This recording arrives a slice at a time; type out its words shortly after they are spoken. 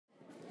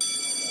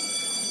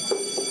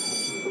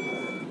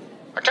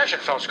Attention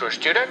film school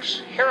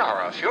students, here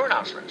are a few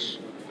announcements.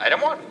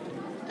 Item 1.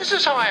 This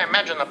is how I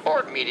imagine the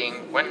board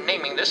meeting when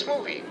naming this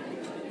movie.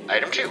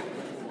 Item 2.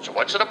 So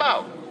what's it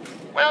about?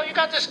 Well, you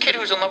got this kid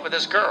who's in love with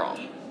this girl.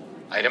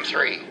 Item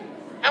 3.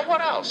 And what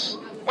else?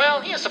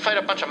 Well, he has to fight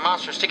a bunch of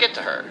monsters to get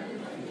to her.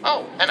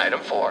 Oh, and item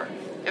 4.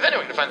 If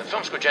anyone can find the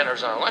film school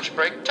janitors on a lunch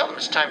break, tell them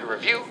it's time to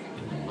review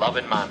Love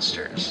and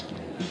Monsters.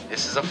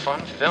 This is a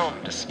fun film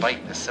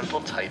despite the simple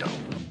title.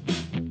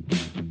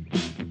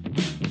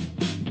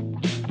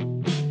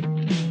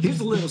 Here's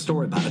a little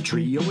story about a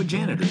trio of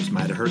janitors.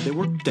 Might have heard they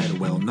worked at a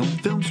well-known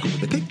film school.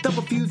 They picked up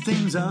a few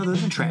things other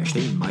than trash.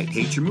 They might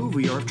hate your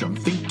movie or if drunk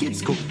think it's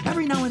cool.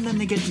 Every now and then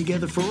they get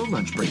together for a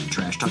lunch break.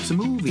 Trash talks a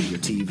movie or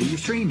TV or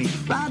streaming.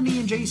 Rodney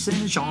and Jason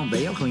and Sean,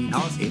 they'll clean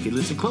house. If you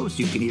listen close,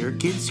 you can hear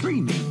kids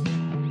screaming.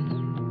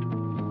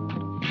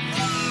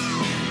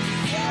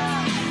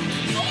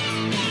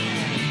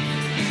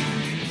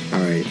 All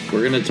right,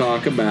 we're going to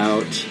talk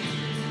about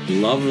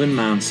Love and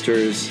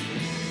Monsters,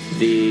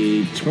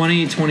 the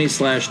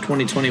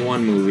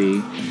 2020/2021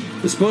 movie.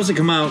 It's supposed to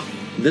come out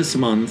this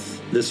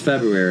month, this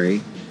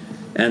February,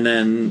 and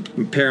then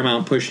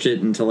Paramount pushed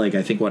it into, like,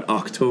 I think,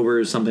 October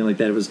or something like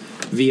that. It was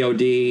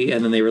VOD,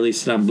 and then they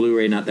released it on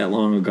Blu-ray not that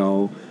long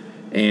ago.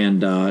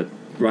 And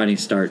Rodney,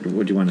 start.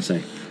 What do you want to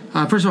say?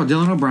 First of all,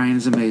 Dylan O'Brien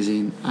is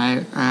amazing.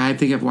 I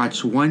think I've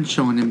watched one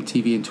show on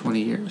MTV in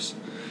 20 years,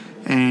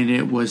 and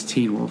it was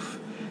Teen Wolf.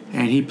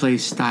 And he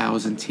plays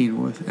Styles in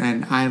Teen Wolf.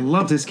 And I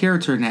loved his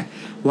character in that.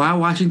 While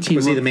watching Teen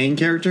Wolf... Was he the main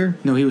character?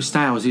 No, he was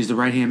Styles. He's the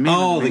right-hand man.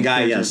 Oh, the guy,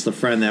 character. yes. The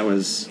friend that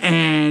was...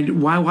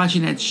 And while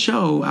watching that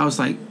show, I was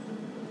like,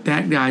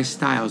 that guy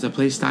Styles, that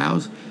plays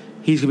Styles,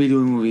 he's going to be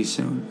doing movies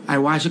soon. I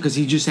watched it because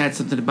he just had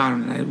something about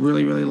him that I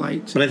really, really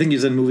liked. But I think he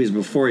was in movies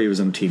before he was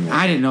in Teen Wolf.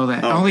 I didn't know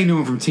that. I only knew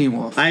him from Teen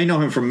Wolf. I know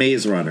him from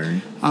Maze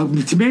Runner.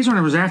 Maze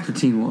Runner was after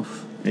Teen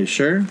Wolf. Are you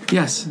sure?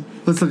 Yes.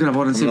 Let's look it up.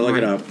 I'm going to look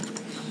it up.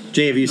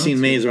 Jay, have you seen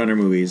Maze Runner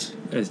movies?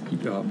 Yes.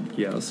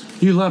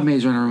 You love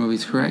Maze Runner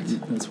movies, correct?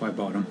 That's why I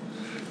bought them.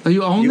 Oh,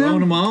 you own them? You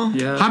own them all?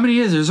 Yeah. How many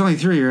is there? There's only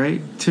 3,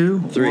 right?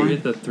 2? 3.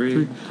 The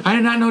 3. I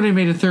did not know they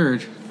made a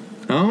 3rd.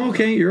 Oh,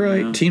 okay, you're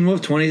right. Yeah. Teen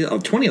Wolf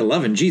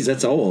 2011. Geez,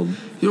 that's old.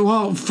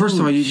 Well, first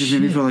of all, you just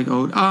made me feel like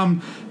old.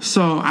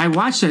 So I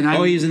watched it.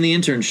 And he's in the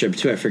internship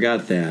too. I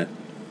forgot that.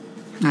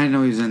 I didn't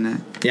know he was in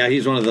that. Yeah,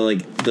 he's one of the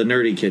the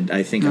nerdy kid.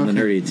 I think on the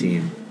nerdy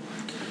team.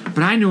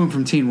 But I knew him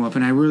from Teen Wolf,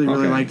 and I really,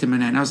 really liked him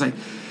in that. And I was like,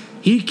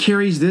 he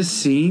carries this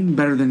scene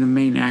better than the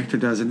main actor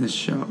does in this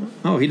show.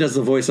 Oh, he does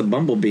the voice of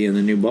Bumblebee in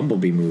the new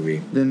Bumblebee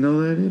movie. Didn't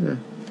know that either.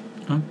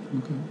 Oh,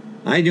 okay.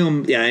 I knew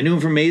him. Yeah, I knew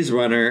him from Maze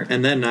Runner,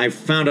 and then I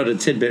found out a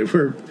tidbit.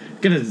 We're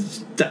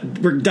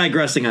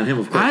digressing on him,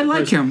 of course. I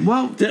like him.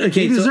 Well,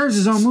 he deserves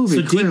his own movie.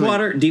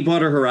 So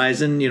Deepwater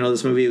Horizon. You know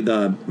this movie,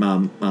 the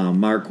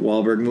Mark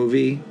Wahlberg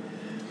movie.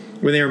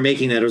 When they were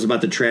making that, it was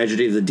about the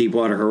tragedy of the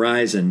Deepwater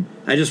Horizon.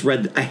 I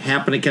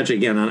happened to catch it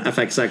again on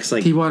FXX.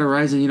 Like Deepwater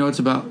Horizon, you know it's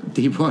about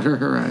Deepwater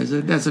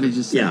Horizon. That's what he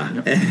just said.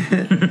 Yeah.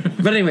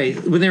 But anyway,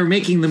 when they were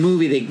making the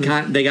movie,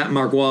 they got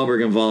Mark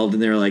Wahlberg involved,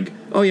 and they were like,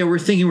 "Oh yeah, we're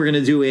thinking we're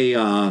going to do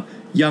a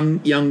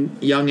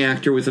young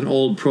actor with an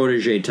old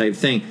protege type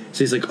thing." So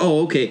he's like,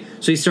 "Oh okay."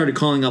 So he started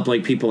calling up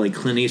like people like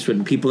Clint Eastwood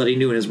and people that he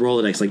knew in his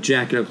Rolodex, like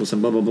Jack Nicholson,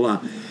 blah blah blah.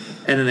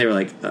 And then they were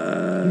like,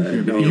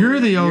 no, you're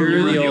the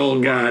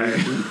old guy.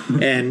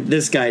 And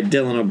this guy,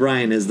 Dylan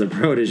O'Brien, is the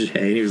protege.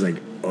 And he was like,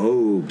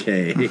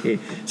 okay.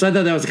 So I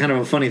thought that was kind of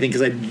a funny thing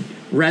because I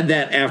read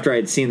that after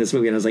I'd seen this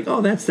movie. And I was like, oh,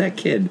 that's that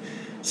kid.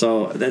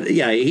 So,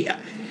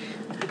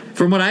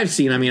 from what I've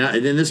seen, I mean,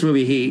 in this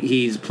movie,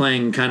 he's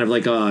playing kind of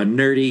like a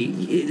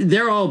nerdy.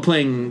 They're all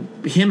playing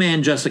him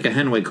and Jessica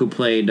Henwick, who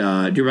played.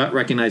 Do you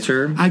recognize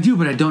her? I do,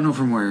 but I don't know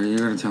from where. You're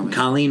going to tell me.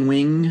 Colleen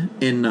Wing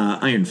in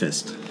Iron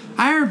Fist.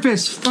 Iron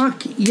Fist,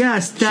 fuck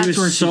yes, that's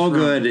where she's so from.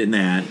 Good in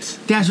that.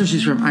 That's where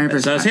she's from. Iron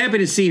Fist. So I was happy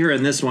to see her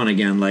in this one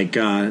again. Like,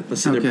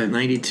 let's see, they're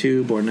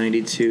 92, born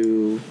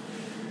 92,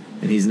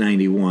 and he's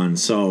 91.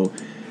 So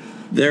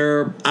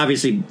they're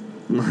obviously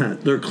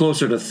they're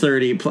closer to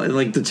 30,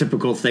 like the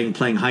typical thing,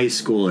 playing high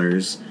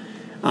schoolers.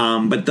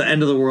 But the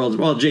end of the world.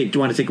 Well, Jake, do you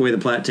want to take away the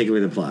plot? Take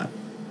away the plot.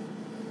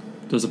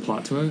 There's a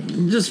plot to it.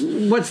 Just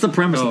what's the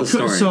premise of the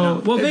story?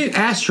 So,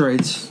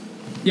 asteroids.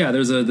 Yeah,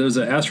 there's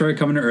an asteroid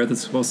coming to Earth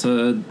that's supposed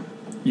to,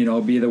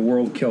 be the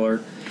world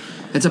killer.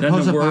 It's a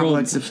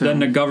post-apocalyptic film. Then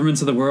the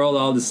governments of the world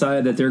all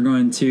decide that they're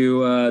going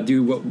to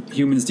do what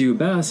humans do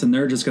best, and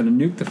they're just going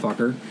to nuke the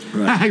fucker.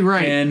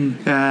 Right. And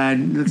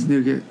let's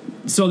nuke it.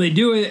 So they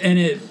do it, and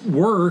it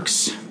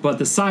works. But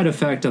the side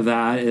effect of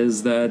that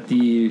is that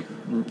the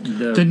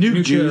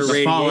nuke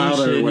juice fallout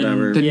or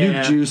whatever.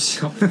 Nuke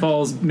juice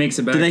makes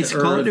it back. Do they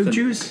to call Earth it nuke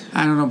juice?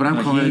 I don't know, but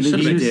I'm calling it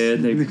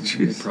nuke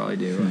juice. They probably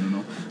do. I don't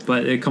know.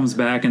 But it comes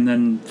back, and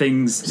then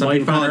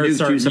life on Earth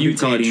starts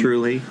mutating.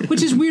 Truly.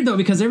 Which is weird, though,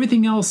 because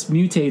everything else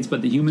mutates,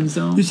 but the humans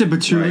don't. You said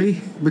patchouli?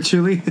 Right.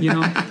 Patchouli?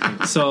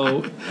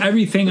 So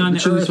everything on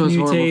Earth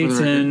mutates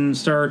and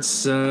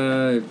starts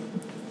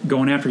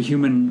going after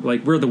human,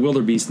 like, we're the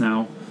wildebeest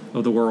now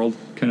of the world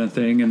kind of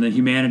thing, and the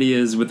humanity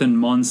is, within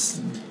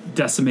months,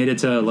 decimated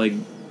to, like,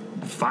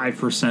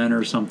 5%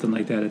 or something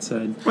like that. It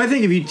said. Well, I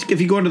think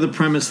if you go into the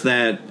premise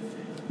that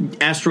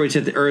asteroids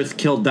hit the Earth,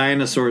 killed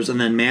dinosaurs, and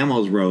then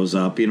mammals rose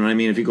up, you know what I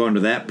mean? If you go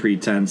into that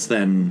pretense,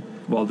 then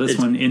well, this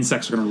one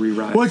insects are going to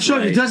re-rise. Well,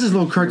 it does this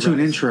little cartoon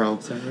intro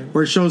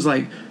where it shows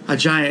like a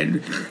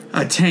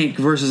tank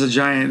versus a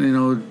giant,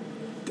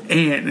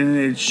 ant, and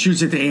it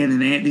shoots at the ant,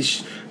 and the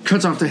ant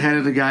cuts off the head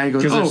of the guy. He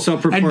goes,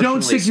 and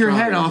don't stick your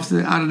head off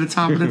out of the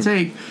top of the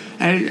tank.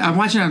 And I'm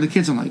watching it with the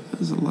kids. I'm like,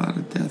 there's a lot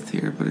of death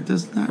here, but it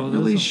does not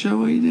really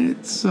showing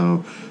it.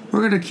 So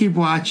we're gonna keep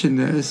watching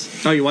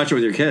this. Oh, you watch it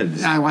with your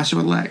kids? I watch it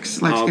with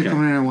Lex. Lex can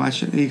come in and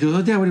watch it. And he goes,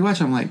 "Oh, Dad, what are you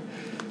watching?" I'm like,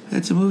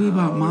 "It's a movie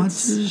about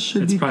monsters.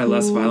 It's probably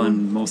less violent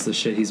than most of the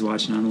shit he's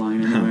watching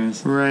online,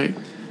 anyways." Right.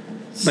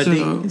 But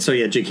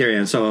Jake carry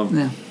on. So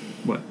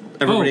what?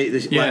 Everybody,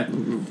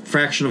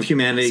 fraction of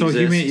humanity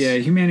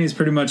exists. Humanity is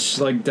pretty much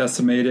like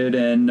decimated,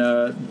 and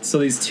so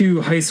these two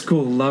high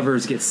school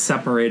lovers get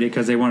separated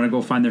because they want to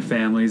go find their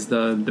families.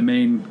 The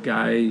main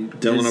guy,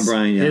 Dylan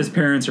O'Brien, his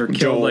parents are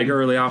killed like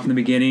early off in the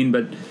beginning,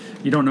 but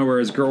you don't know where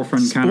his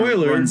girlfriend kind of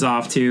runs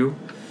off to.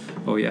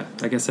 Oh yeah,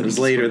 I guess it was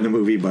later in the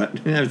movie, but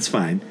it's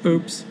fine.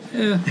 Oops,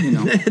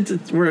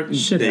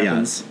 shit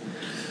happens.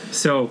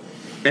 So.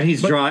 And he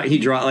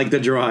draw like the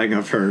drawing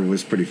of her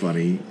was pretty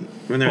funny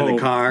when they're in the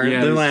car.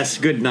 Their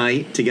last good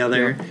night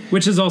together,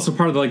 which is also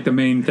part of like the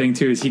main thing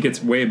too. Is he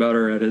gets way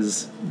better at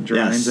his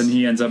drawings, and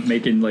he ends up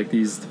making like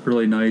these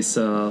really nice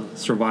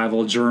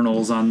survival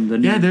journals on the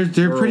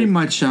they're pretty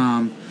much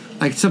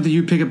like something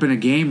you pick up in a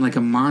game, like a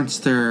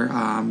monster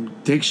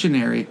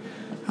dictionary,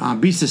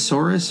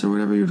 Beastosaurus or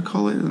whatever you would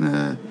call it, and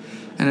a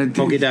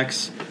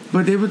Pokédex.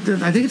 But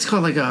I think it's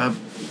called like a.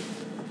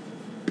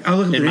 I'll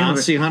look up the name of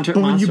it. Hunter,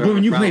 but when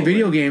you play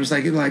video games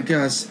like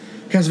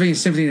Castlevania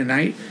Symphony of the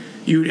Night,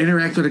 you'd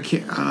interact with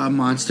a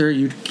monster,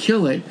 you'd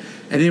kill it,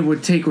 and it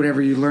would take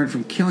whatever you learned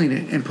from killing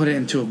it and put it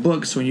into a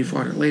book. So when you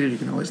fought it later, you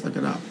can always look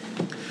it up.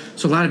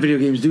 So a lot of video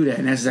games do that,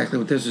 and that's exactly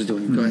what this was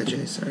doing. Go ahead,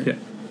 Jay. Sorry.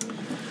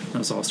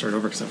 Yeah. So I'll start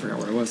over because I forgot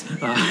where I was.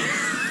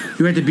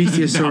 You had the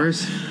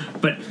Beastosaurus. No.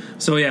 But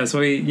so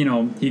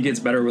he gets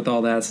better with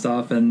all that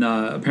stuff, and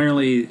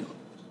apparently.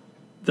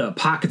 The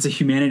pockets of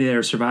humanity that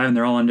are surviving,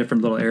 they're all in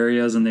different little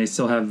areas, and they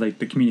still have like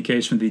the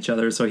communication with each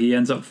other. So he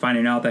ends up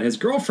finding out that his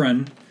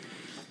girlfriend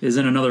is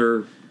in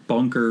another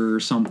bunker or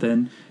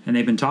something, and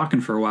they've been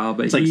talking for a while.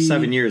 But it's like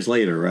 7 years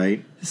later,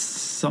 right?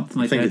 Something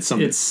like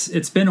that.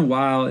 It's been a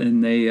while,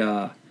 and they.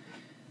 Well,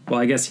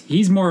 I guess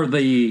he's more of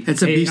the.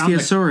 It's a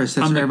Beastosaurus.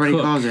 That's what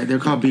everybody calls it. They're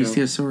called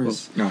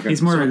Beastosaurus. Okay.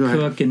 He's more of a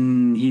cook,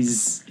 and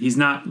he's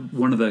not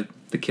one of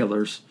the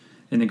killers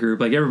in the group.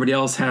 Like everybody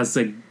else has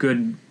like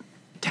good.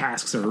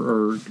 Tasks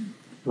or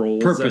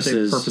roles,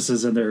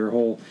 purposes in their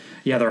whole,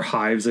 their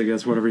hives, I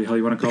guess, whatever the hell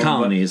you want to call them.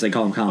 Colonies, they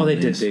call them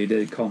colonies. They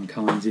did call them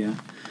colonies, yeah.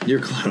 You're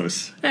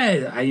close.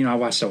 I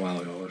watched it a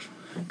while ago,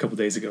 a couple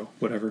days ago,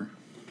 whatever,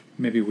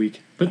 maybe a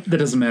week, but that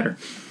doesn't matter.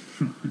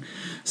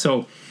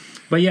 So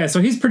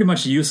he's pretty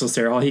much useless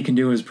there. All he can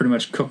do is pretty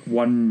much cook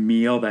one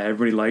meal that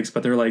everybody likes,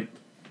 but they're like,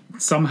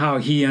 somehow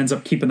he ends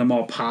up keeping them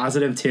all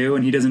positive too,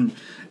 and he doesn't.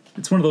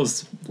 It's one of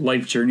those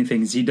life journey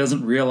things. He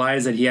doesn't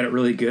realize that he had it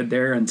really good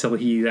there until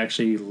he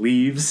actually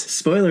leaves.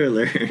 Spoiler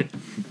alert.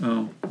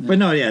 Oh. But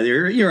no,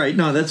 you're right.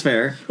 No, that's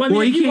fair. Well,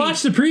 if you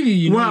watch the preview,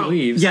 he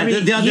leaves. Yeah,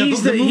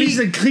 he's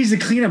the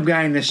cleanup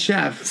guy and the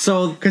chef.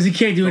 So because he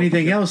can't do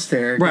anything else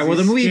there. Right. Well,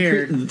 the movie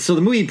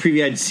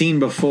preview I'd seen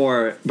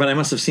before, but I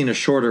must have seen a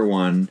shorter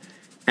one,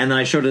 and then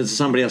I showed it to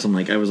somebody else.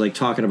 I was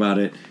talking about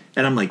it,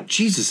 and I'm like,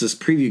 Jesus, this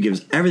preview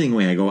gives everything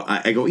away.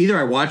 I go either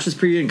I watched this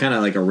preview and kind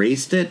of like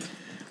erased it.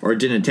 Or it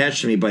didn't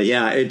attach to me, but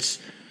it's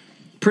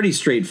pretty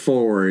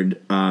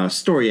straightforward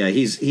story. Yeah,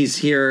 he's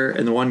here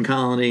in the one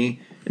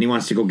colony, and he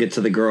wants to go get to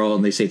the girl,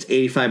 and they say it's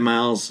 85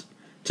 miles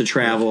to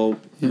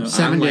travel,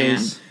 7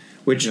 days,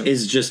 which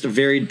is just a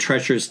very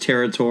treacherous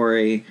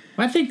territory.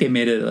 I think they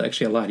made it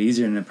actually a lot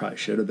easier than it probably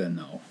should have been,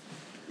 though.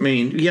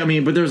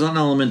 But there's an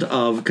element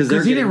of because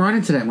he didn't run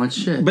into that much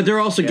shit. But they're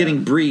also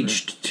getting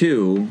breached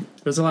too.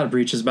 There's a lot of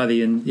breaches by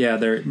the end. Yeah,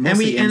 they're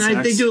mostly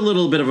they do a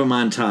little bit of a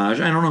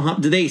montage. I don't know how.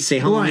 Did they say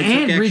how long it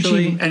took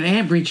actually? An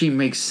ant breaching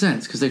makes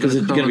sense because it's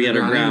going to be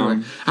underground.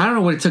 Anyway. I don't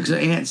know what it took an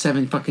ant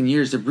 7 fucking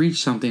years to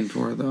breach something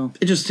for though.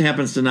 It just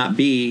happens to not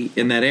be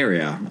in that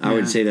area. I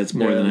would say that's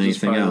more than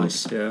anything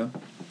else.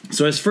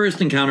 So his first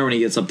encounter when he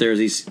gets up there is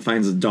he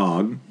finds a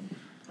dog.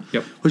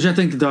 Yep. Which I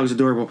think the dog's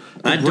adorable.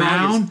 I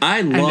love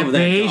that dog. And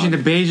the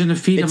beige and the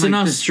feet. It's an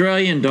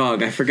Australian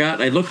dog. I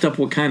forgot. I looked up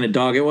what kind of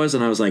dog it was,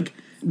 and I was like,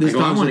 I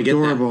want to get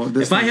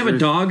that. If I have a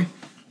dog,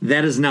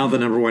 that is now the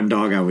number one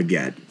dog I would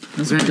get.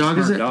 What kind of dog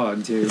is it?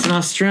 Dog too. It's an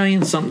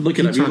Australian something. Look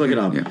it up. You look it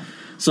up. Yeah.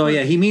 So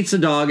he meets a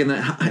dog, and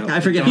I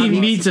forget. He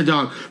meets a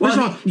dog. First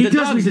of all, he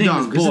does meet the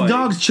dog because the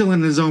dog's chilling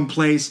in his own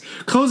place,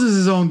 closes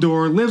his own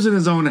door, lives in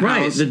his own house.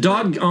 Right. The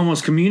dog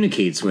almost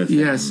communicates with him.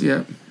 Yes.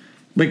 Yeah.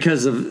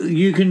 Because of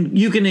you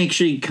can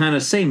actually kind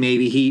of say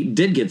maybe he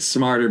did get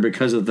smarter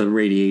because of the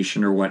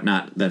radiation or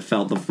whatnot that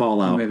felt the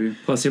fallout. Maybe.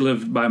 Plus, he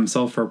lived by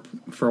himself for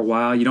a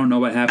while. You don't know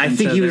what happened. I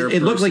think to he was. their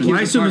It looked like he Well,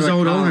 I was assume part his of a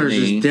old owner is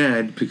colony. just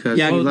dead because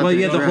Yeah, he left well, it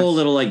you had the addressed. whole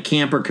little like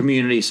camper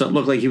community, so it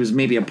looked like he was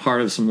maybe a part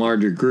of some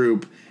larger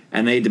group,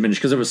 and they diminished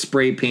because it was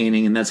spray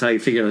painting, and that's how you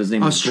figured out his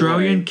name.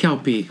 Australian was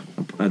Kelpie.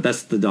 Boy.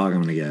 That's the dog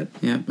I'm gonna get.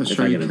 Yep, if I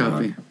Australian get a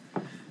dog. Kelpie.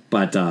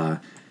 But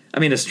I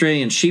mean,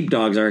 Australian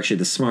sheepdogs are actually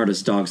the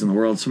smartest dogs in the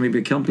world, so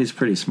maybe Kelpie's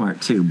pretty smart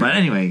too. But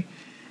anyway,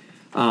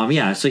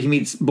 yeah. So he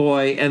meets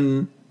Boy,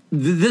 and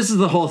this is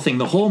the whole thing.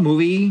 The whole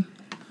movie,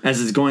 as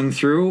it's going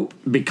through,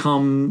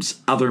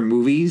 becomes other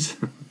movies.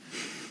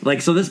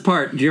 Like, so this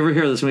part. Do you ever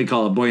hear this movie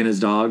called A Boy and His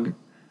Dog?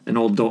 An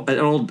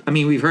old. I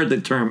mean, we've heard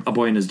the term A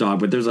Boy and His Dog,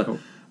 but there's a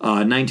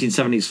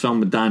 1970s film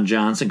with Don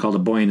Johnson called A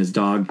Boy and His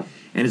Dog,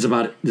 and it's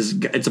about this.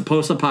 It's a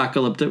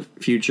post-apocalyptic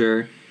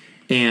future,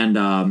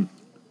 and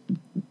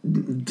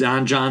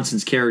Don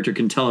Johnson's character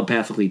can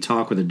telepathically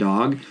talk with a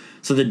dog.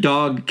 So the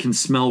dog can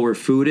smell where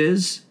food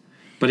is,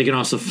 but he can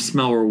also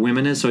smell where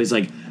women is. So he's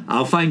like,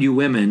 I'll find you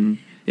women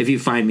if you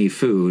find me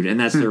food. And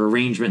that's their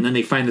arrangement. And then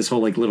they find this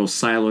whole like little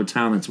silo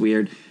town that's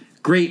weird.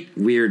 Great,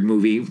 weird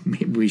movie.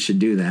 Maybe we should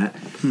do that.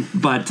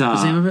 But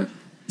What's the name of it?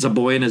 It's A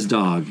Boy and His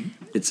Dog.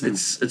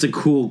 It's a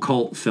cool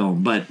cult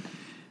film. But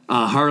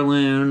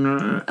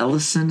Harlan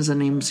Ellison, does that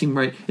name seem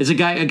right? It's a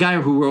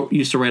guy who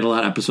used to write a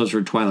lot of episodes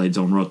for Twilight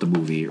Zone, wrote the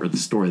movie or the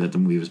story that the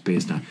movie was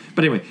based on.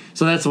 But anyway,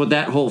 so that's what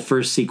that whole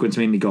first sequence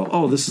made me go,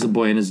 oh, this is A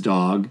Boy and His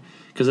Dog.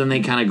 Because then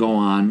they kind of go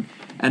on.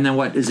 And then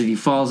what is it? He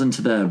falls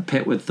into the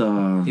pit with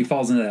the... He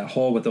falls into that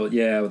hole with what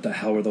the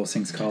hell were those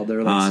things called?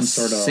 They're like some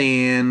sort of...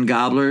 sand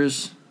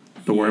gobblers.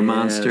 The worm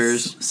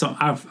monsters. So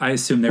I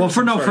assume they're... Well,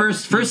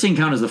 first thing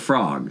count is the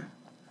frog.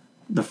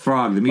 The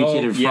frog, the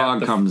mutated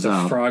frog comes the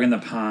out. The frog in the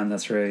pond,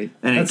 that's right.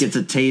 And it gets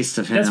a taste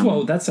of him. I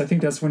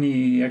think that's when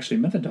he actually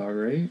met the dog,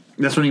 right?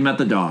 That's when he met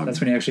the dog. That's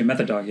when he actually met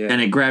the dog, yeah. And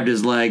it grabbed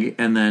his leg,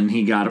 and then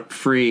he got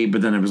free,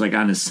 but then it was like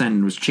on his scent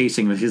and was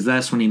chasing him, because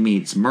that's when he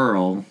meets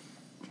Merle.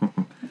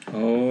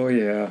 Oh,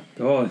 yeah.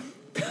 Oh,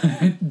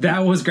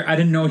 that was great. I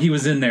didn't know he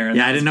was in there.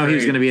 Yeah, I didn't know he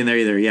was going to be in there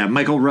either. Yeah,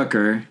 Michael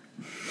Rooker.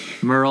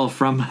 Merle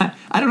from...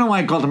 I don't know why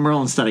I called him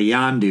Merle instead of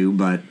Yondu,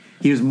 but...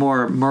 He was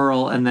more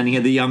Merle, and then he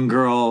had the young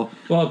girl.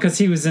 Well, because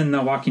he was in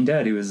The Walking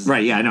Dead. He was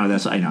right. Yeah, I know.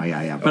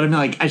 Yeah. But I mean,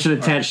 like, I should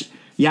attach.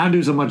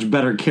 Yondu's a much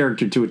better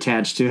character to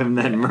attach to him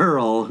than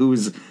Merle,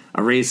 who's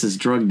a racist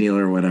drug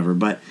dealer or whatever.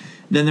 But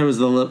then there was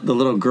the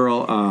little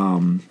girl,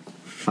 Ariana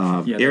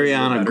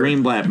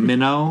Greenblatt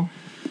Minnow.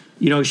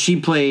 You know, she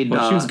played.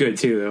 Well, she was good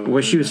too, though.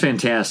 Well, she was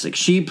fantastic.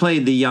 She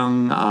played the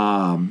young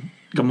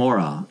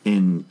Gamora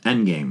in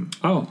Endgame.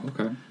 Oh,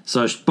 okay.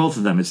 So both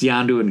of them, it's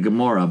Yondu and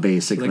Gamora,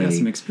 basically. So they got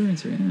some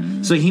experience here.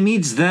 Yeah. So he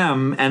meets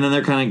them, and then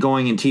they're kind of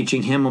going and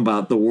teaching him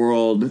about the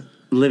world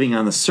living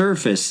on the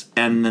surface,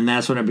 and then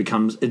that's when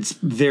it's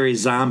very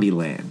zombie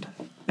land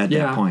at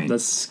that point.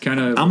 That's kind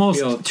of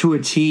almost to a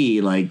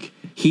T. Like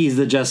he's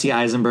the Jesse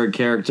Eisenberg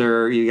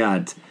character. You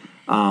got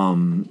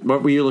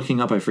what were you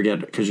looking up? I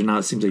forget because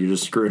it seems like you're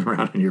just screwing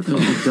around on your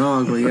phone. The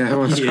dog, but yeah, I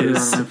was screwing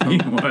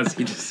around on my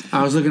phone.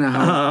 I was looking at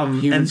how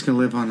humans can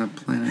live on a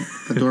planet,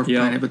 a dwarf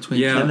planet between.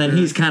 Yeah, and then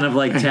he's kind of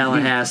like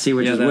Tallahassee,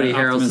 which is Woody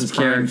Harrelson's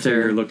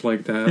character. Looked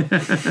like that.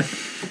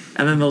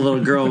 And then the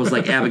little girl was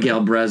like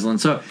Abigail Breslin.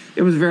 So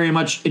it was very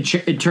much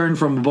it turned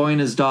from A Boy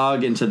and His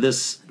Dog into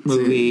this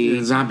movie,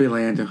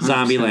 Zombieland.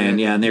 Zombieland,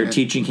 yeah. And they were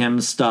teaching him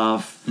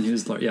stuff. And he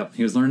was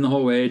learning the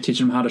whole way,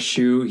 teaching him how to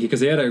shoot because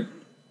he had a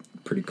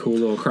pretty cool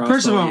little crossbow.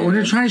 First of all, when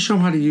you're trying to show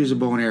him how to use a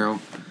bow and arrow,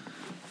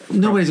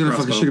 nobody's going to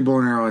fucking shoot a bow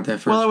and arrow at that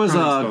first. Well, it was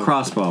a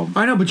crossbow.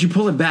 I know, but you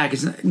pull it back.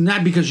 It's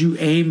not because you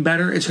aim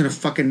better. It's going to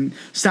fucking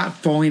stop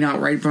falling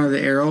out right in front of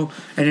the arrow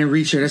and then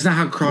reach it. That's not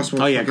how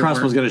crossbow. Oh yeah,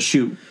 crossbow's going to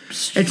shoot.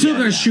 It's still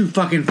going to shoot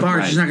fucking far.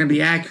 It's just not going to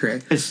be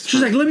accurate.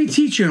 She's like, let me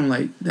teach you. I'm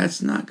like,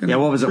 that's not going to. Yeah,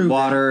 what was it?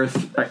 Water,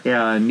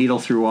 needle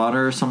through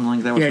water or something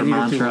like that was the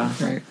mantra.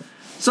 Right.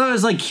 So it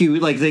was like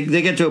cute. Like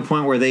they get to a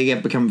point where they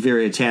become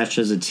very attached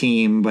as a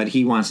team, but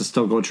he wants to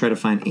still go try to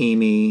find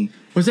Amy.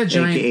 Was that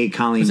giant? AKA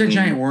Colleen? Was that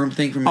giant worm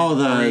thing from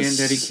Mandalorian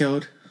that he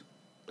killed?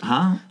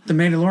 Huh? The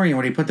Mandalorian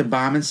when he put the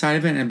bomb inside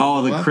of it and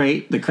the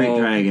crate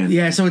dragon.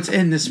 Yeah, so it's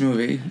in this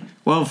movie.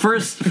 Well,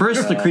 first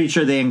the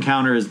creature they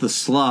encounter is the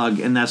slug,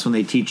 and that's when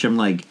they teach him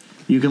like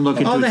you can look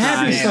into the its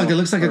happy eyes. slug that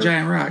looks like a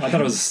giant rock. I thought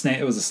it was a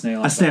snail. It was a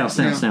snail. A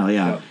snail.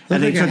 Yeah. Looks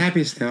And like a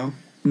happy snail.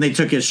 And they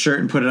took his shirt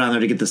and put it on there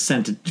to get the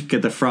scent to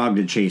get the frog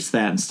to chase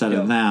that instead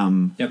of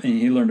them. Yep, and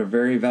he learned a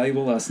very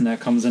valuable lesson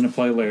that comes into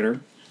play later.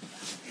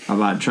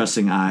 About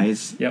trusting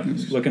eyes. Yep,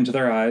 look into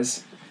their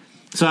eyes.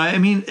 So, I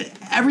mean,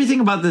 everything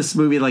about this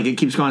movie, like, it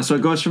keeps going. So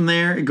it goes from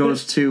there, it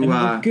goes to... And it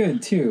looked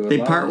good, too. They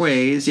part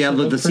ways. Yeah,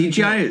 look, the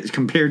CGI good.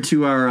 Compared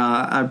to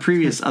our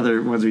previous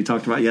other ones we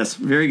talked about. Yes,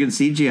 very good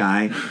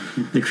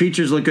CGI. The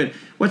creatures look good.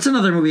 What's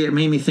another movie that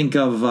made me think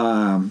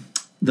of...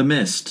 The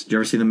Mist. Did you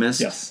ever see The Mist?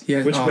 Yes.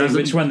 Yeah.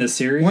 Which one? The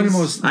series? One of the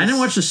most. I didn't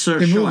watch the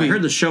show. Movie. I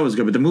heard the show was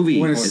good, but the movie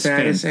One of the is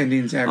saddest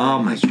endings ever.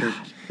 Oh my god!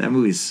 That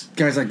movie's.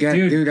 Guys like,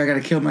 dude, I gotta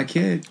kill my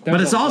kid.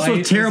 But it's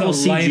also terrible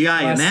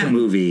CGI in that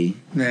movie.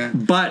 Yeah,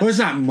 but there's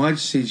not much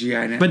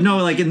CGI in it. But no,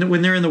 like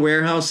when they're in the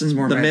warehouse and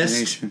more the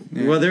mist.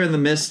 Yeah. Well, they're in the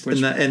mist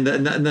and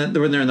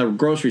when they're in the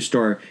grocery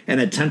store and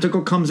a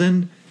tentacle comes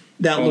in,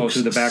 that looks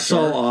through the back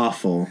so door.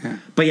 awful. Yeah.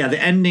 But yeah,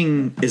 the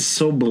ending is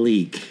so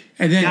bleak.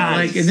 And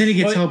then he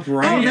gets help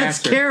right after. Oh, that's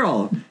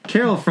Carol.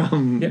 Carol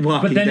from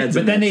Walking Dead.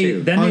 But then they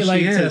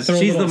like to throw.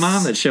 She's the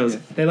mom that shows.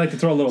 They like to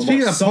throw a little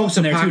more salt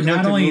in there too.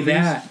 Not only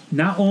that,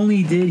 not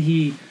only did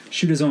he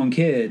shoot his own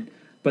kid,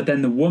 but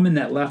then the woman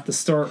that left the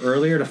store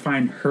earlier to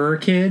find her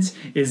kids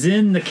is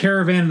in the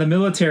caravan of the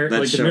military, that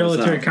like the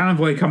military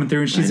convoy coming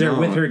through, and she's there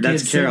with her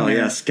kids. That's Carol.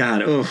 Yes,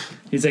 God. Oh,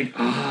 he's like,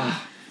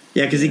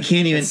 Yeah, because he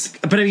can't even.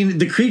 But I mean,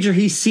 the creature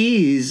he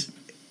sees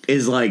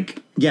is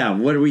like, yeah,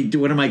 what do we do?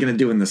 What am I going to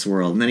do in this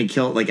world? And then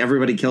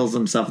everybody kills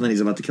himself, and then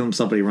he's about to kill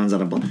himself, but he runs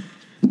out of blood.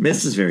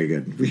 Mist is very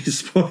good. We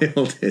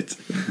spoiled it,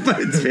 but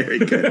it's very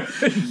good.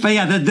 But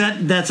yeah,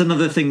 that's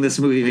another thing this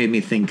movie made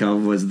me think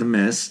of was The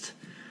Mist.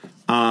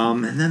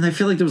 And then I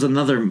feel like there was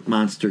another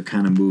monster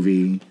kind of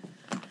movie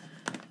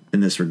in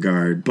this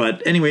regard.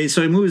 But anyway,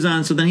 so he moves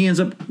on. So then he ends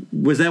up.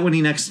 Was that when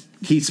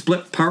he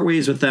split part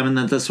ways with them, and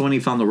then that's when he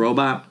found the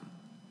robot?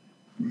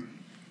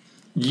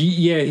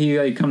 Yeah,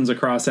 he comes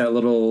across that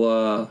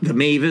little the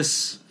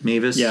Mavis.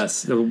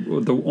 Yes,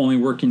 the only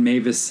working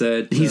Mavis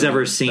that he's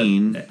ever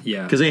seen.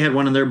 Yeah, because they had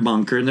one in their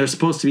bunker, and they're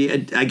supposed to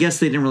be. I guess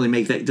they didn't really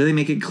make that. Did they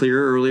make it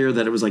clear earlier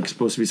that it was like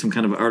supposed to be some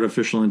kind of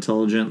artificial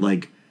intelligent,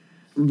 like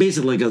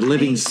basically like a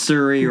living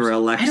Siri or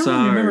Alexa? I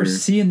don't remember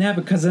seeing that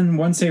because then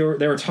once they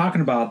were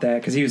talking about that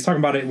because he was talking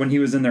about it when he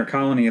was in their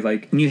colony.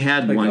 Like and you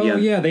had one. Oh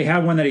yeah, they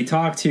had one that he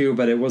talked to,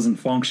 but it wasn't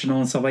functional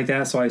and stuff like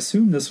that. So I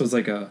assume this was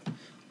like a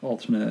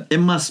alternate.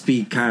 It must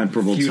be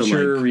comparable to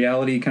future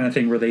reality kind of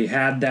thing where they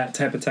had that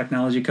type of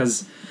technology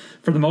because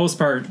for the most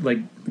part, like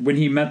when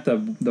he met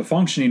the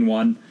functioning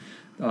one,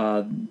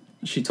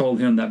 she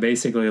told him that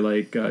basically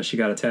like she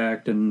got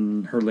attacked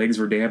and her legs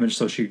were damaged,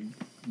 so she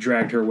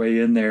dragged her way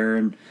in there,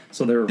 and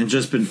so they're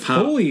just been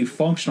fully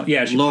functional.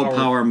 Yeah, low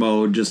power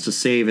mode just to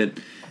save it,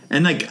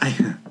 and like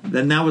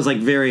then that was like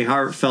very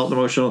heartfelt,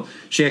 emotional.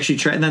 She actually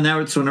tried, and then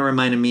that's when it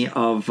reminded me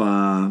of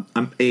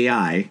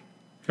AI.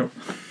 Yep.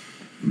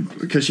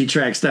 Because she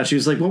tracks down. She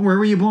was like, "Well, where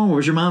were you born? What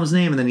was your mom's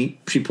name?" And then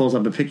she pulls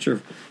up a picture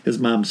of his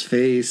mom's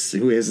face,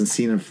 who he hasn't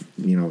seen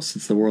him,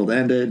 since the world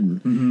ended.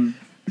 And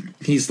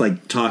he's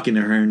like talking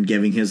to her and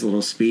giving his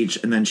little speech,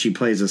 and then she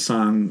plays a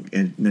song,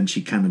 and then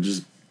she kind of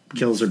just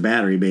kills her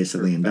battery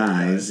basically and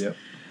dies. Yep.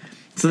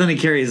 So then he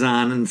carries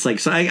on, and it's like,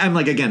 so I'm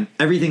like, again,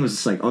 everything was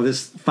just like, oh,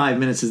 this 5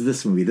 minutes is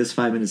this movie, this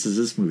 5 minutes is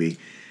this movie.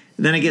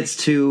 And then it gets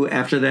to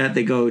after that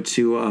they go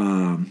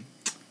to.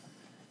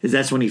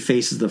 That's when he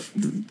faces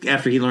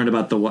after he learned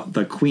about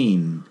the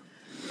queen.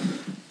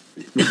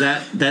 Was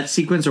that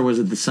sequence, or was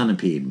it the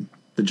centipede?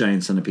 The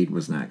giant centipede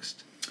was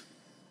next,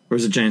 or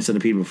was it giant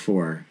centipede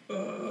before?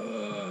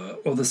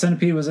 Well, the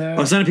centipede was out.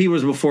 Oh, centipede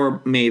was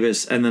before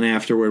Mavis, and then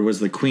afterward was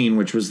the queen,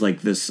 which was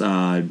like this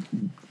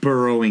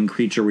burrowing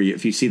creature where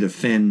if you see the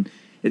fin,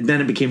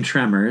 then it became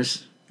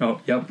Tremors. Oh,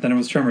 yep. Then it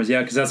was Tremors. Yeah,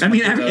 because that's.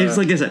 It's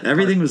like I said,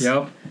 everything was.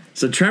 Yep.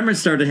 So Tremors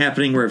started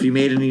happening where if you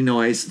made any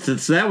noise,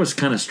 so that was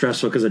kind of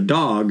stressful because a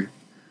dog's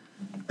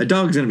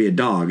going to be a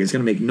dog. It's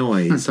going to make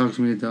noise. A dog's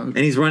going to be a dog. And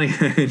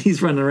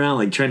he's running around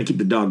like trying to keep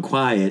the dog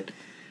quiet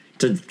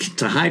to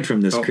hide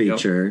from this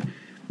creature. Yep.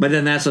 But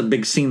then that's a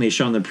big scene they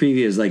show in the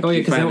preview is like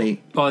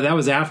that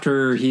was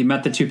after he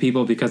met the two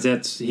people because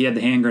he had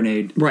the hand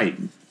grenade. Right.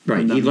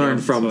 He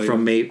learned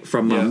from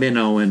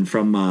Minnow and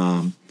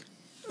from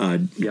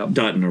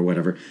Dutton or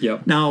whatever.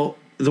 Yep. Now,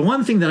 the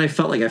one thing that I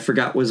felt like I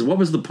forgot was what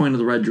was the point of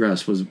the red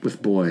dress was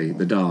with Boy,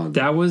 the dog.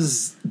 That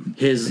was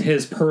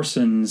his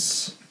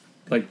person's,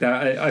 like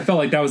that. I felt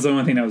like that was the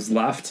only thing that was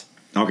left.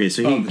 Okay,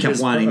 so he kept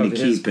wanting to keep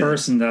his it.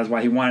 Person, that's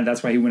why he wanted.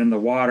 That's why he went in the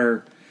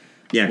water.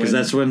 Yeah, because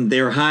that's when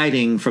they were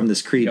hiding from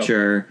this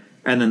creature,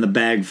 and then the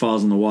bag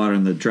falls in the water,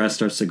 and the dress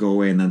starts to go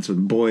away, and that's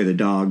when Boy, the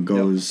dog,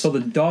 goes. Yep. So the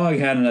dog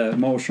had an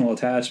emotional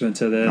attachment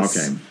to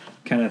this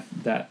kind of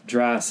that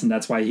dress, and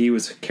that's why he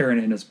was carrying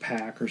it in his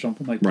pack or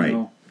something like that.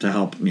 Right, to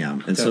help,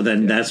 And so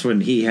then that's when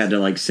he had to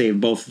like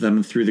save both of them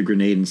and threw the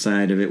grenade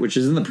inside of it, which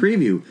is in the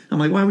preview. I'm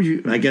like, why would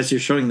you? I guess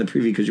you're showing the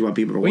preview because you want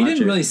people to watch it. You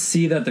didn't really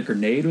see that the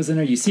grenade was in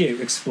there. You see it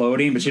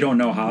exploding, but you don't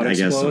know how it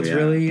explodes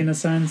really in a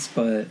sense.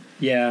 But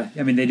yeah,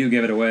 I mean, they do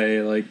give it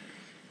away. Like,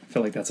 I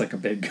feel like that's like a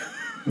big,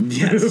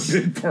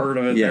 big part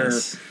of it there.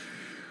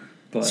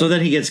 But, so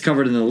then he gets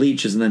covered in the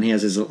leeches, and then he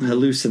has his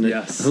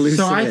hallucinate.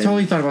 So I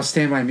totally thought about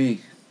Stand By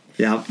Me.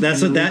 Yeah,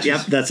 that's what that.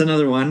 Yep, that's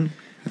another one.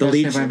 The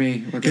leech,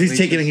 because he's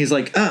taking it. He's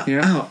like,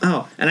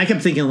 ow, and I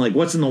kept thinking, like,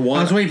 what's in the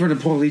water? I was waiting for him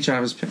to pull a leech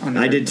out of his.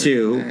 I did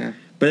too,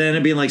 but then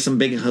it'd be like some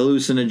big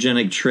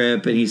hallucinogenic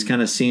trip, and he's kind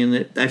of seeing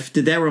it.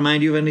 Did that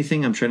remind you of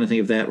anything? I'm trying to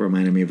think if that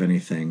reminded me of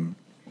anything.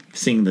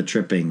 Seeing the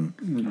tripping.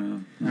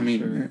 I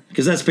mean,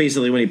 because that's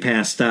basically when he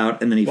passed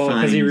out, and then he finds.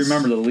 Because he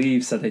remembered the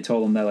leaves that they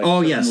told him that.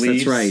 Like,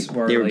 that's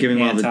right. They were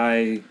giving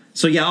anti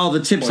So yeah, all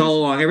the tips all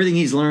along, everything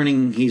he's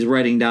learning, he's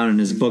writing down in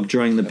his book,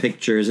 drawing the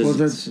pictures. His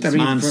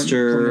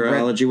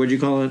monsterology, what'd you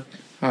call it?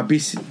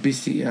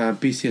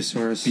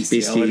 Bestiasaurus.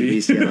 Bestiality.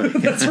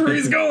 That's where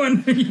he's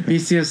going.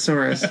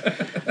 Bestiasaurus.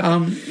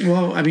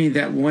 Well, I mean,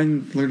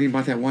 learning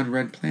about that one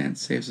red plant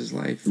saves his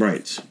life.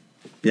 Right.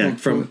 Yeah,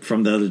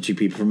 from the other two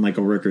people, from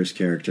Michael Rooker's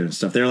character and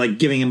stuff. They're like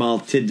giving him all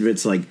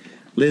tidbits like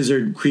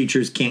lizard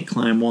creatures can't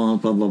climb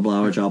walls, blah, blah,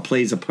 blah, which all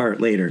plays a part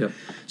later. Yep.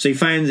 So he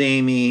finds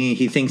Amy.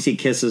 He thinks he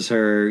kisses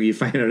her. You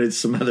find out it's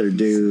some other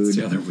dude. It's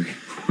the other weird.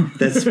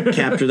 That's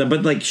captured them.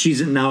 But like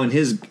she's now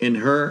in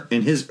her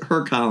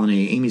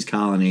colony, Amy's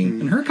colony.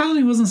 And her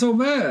colony wasn't so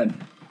bad.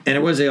 And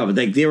it was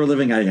they were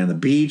living out on the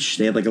beach.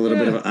 They had like a little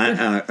bit of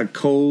a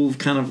cove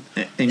kind of.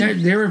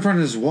 They were in front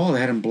of this wall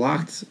that had him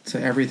blocked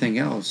to everything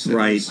else.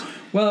 Right.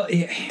 Well,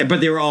 but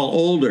they were all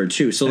older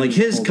too. So like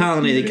his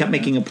colony, they kept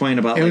making a point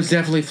about. It was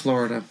definitely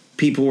Florida.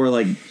 People were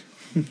like.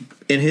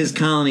 In his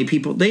colony,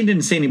 they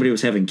didn't say anybody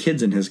was having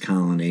kids in his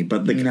colony,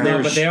 but they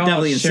were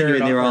definitely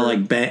insinuating they were all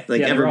like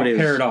everybody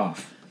was paired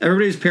off.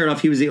 Everybody was paired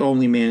off. He was the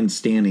only man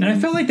standing. And I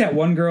felt like that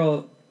one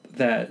girl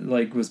that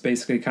like was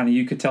basically kind of,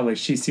 you could tell like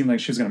she seemed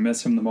like she was going to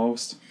miss him the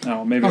most.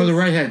 Oh, maybe. Oh, the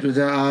redhead.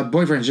 The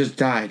boyfriend just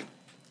died.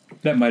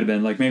 That might have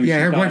been like maybe.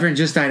 Yeah, her boyfriend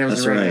just died. It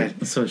was the redhead.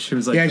 Right. So she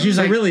was like, yeah, she was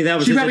like, really that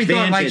was. She his probably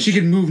advantage. thought like she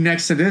could move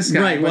next to this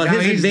guy. Right. Well,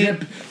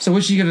 so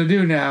what's she gonna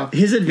do now?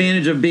 His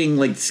advantage of being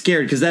like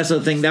scared, because that's the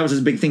thing. That was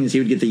his big thing. Is he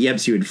would get the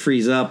yips, he would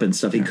freeze up and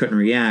stuff. He couldn't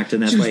react,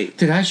 and that's why.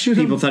 Did I shoot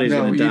him? People thought he was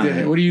going to die.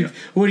 Didn't.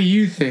 What do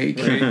you think?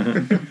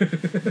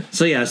 Right.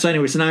 So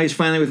anyway, so now he's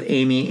finally with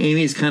Amy.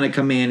 Amy's kind of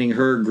commanding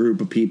her group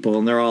of people,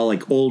 and they're all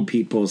like old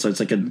people. So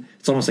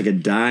it's almost like a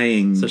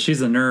dying. So she's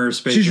a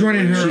nurse. She's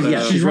running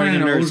her. She's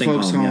running an old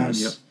folks' home.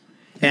 Yes. Yep.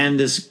 And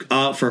this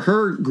for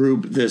her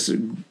group, this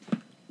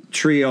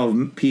trio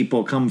of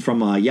people come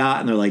from a yacht,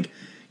 and they're like,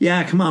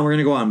 "Yeah, come on, we're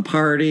gonna go out and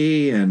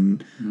party."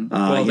 And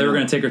they were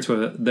gonna take her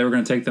they were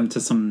gonna take them to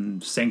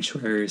some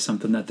sanctuary or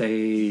something that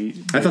they.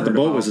 I thought the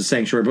boat was a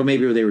sanctuary, but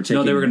maybe they were taking.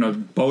 No, they were gonna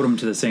boat them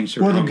to the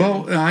sanctuary. Well, the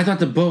boat. I thought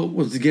the boat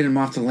was to get him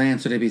off the land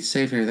so they'd be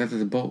safe here. I thought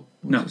the boat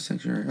was a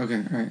sanctuary. Okay,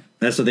 all right.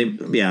 That's what they.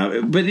 Yeah,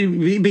 but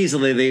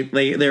basically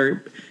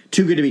they're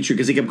too good to be true,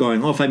 because he kept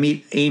going, if I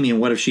meet Amy, and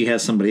what if she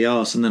has somebody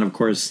else? And then, of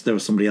course, there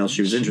was somebody else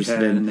she was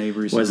interested in.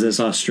 Was this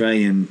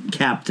Australian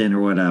captain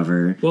or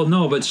whatever? Well,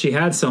 no, but she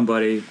had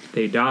somebody.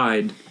 They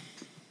died.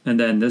 And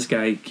then this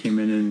guy came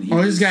in and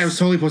this guy was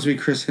totally supposed to be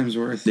Chris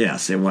Hemsworth.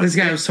 Yes, it was. This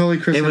guy was totally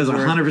Chris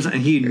Hemsworth. It was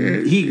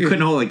 100%. He couldn't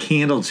hold a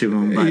candle to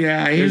him, but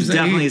he was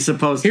definitely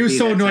supposed to be. He was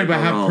so annoyed by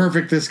how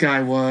perfect this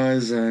guy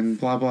was and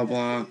blah, blah,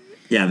 blah.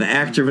 Yeah, the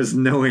actor was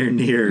nowhere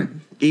near.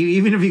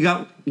 Even if you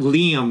got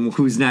Liam,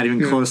 who's not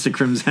even close to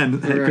Chris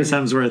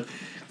Hemsworth,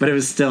 but it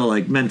was still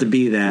like meant to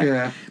be that.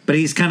 Yeah. But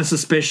he's kind of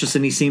suspicious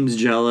and he seems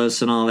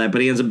jealous and all that. But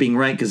he ends up being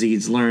right, because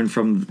he's learned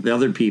from the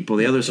other people,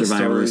 the other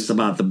survivalists,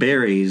 about the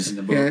berries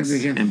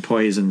and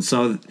poison.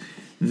 So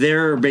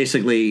they're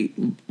basically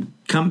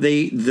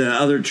the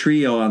other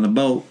trio on the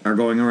boat are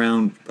going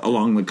around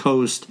along the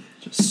coast,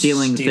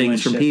 stealing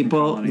things from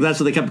people.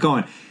 That's what they kept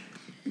going.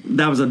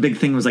 That was a big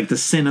thing. Was like the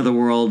sin of the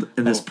world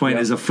at this point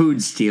is a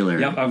food stealer.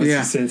 Yep, I was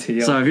just saying.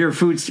 So if you're a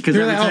food, because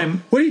every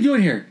time, what are you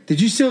doing here? Did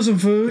you steal some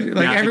food?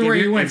 Like everywhere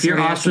you went, if you're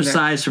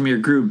ostracized from your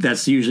group,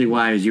 that's usually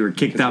why you were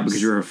kicked out,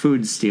 because you were a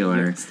food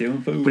stealer.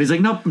 Stealing food. But he's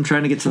like, nope, I'm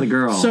trying to get to the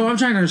girl. So I'm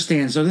trying to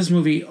understand. So this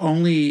movie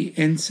only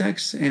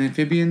insects and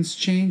amphibians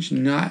change,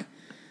 not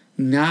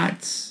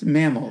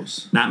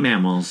mammals. Not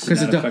mammals.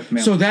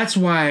 So that's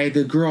why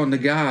the girl and the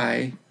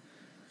guy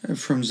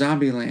from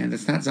Zombieland,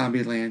 it's not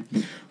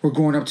Zombieland, we're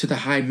going up to the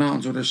high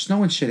mountains where there's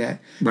snow and shit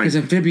at, because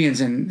amphibians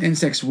and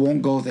insects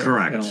won't go there.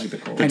 Correct. I don't like the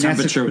cold. The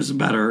temperature was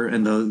better,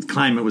 and the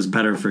climate was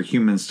better for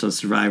humans to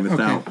survive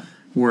without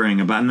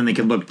worrying about, and then they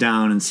could look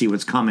down and see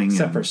what's coming.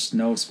 Except for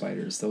snow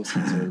spiders. Those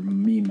things are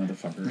mean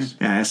motherfuckers.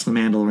 Yeah, ask the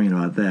Mandalorian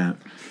about that.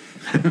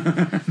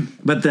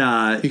 But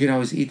you can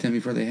always eat them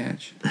before they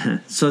hatch.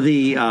 So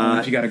the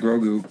if you got a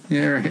Grogu.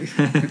 Yeah, right.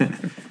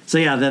 So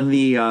yeah, then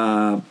the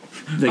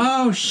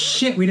oh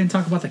shit, we didn't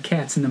talk about the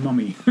cats in the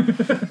Mummy.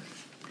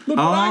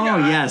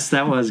 Yes,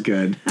 that was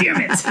good.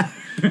 Damn it.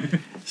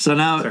 So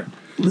now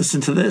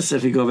listen to this.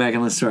 If you go back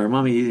and listen to our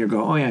Mummy, you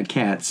go, oh yeah,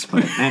 cats.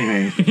 But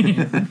anyway.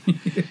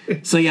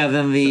 So yeah,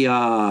 then the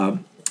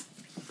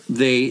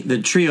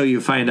trio,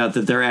 you find out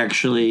that they're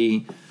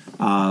actually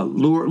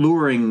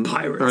luring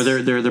pirates, or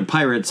their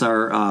pirates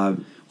are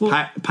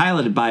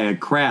piloted by a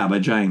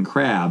giant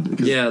crab.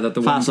 Because that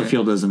the fossil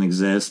fuel doesn't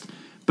exist.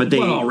 But they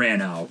all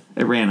ran out.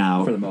 It ran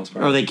out for the most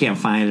part, or they can't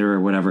find it or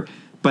whatever.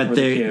 But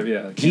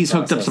he's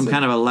hooked up some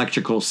kind of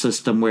electrical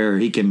system where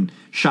he can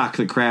shock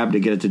the crab to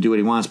get it to do what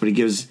he wants. But he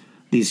gives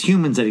these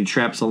humans that he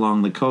traps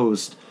along the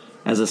coast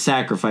as a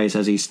sacrifice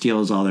as he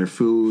steals all their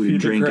food and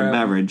drink and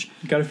beverage.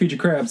 You gotta feed your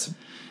crabs.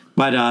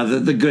 But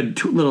the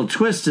good little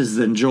twist is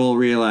then Joel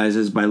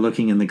realizes by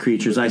looking in the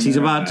creature's eyes, he's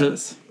about to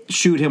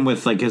shoot him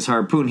with like his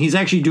harpoon. He's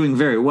actually doing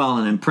very well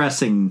and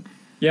impressing.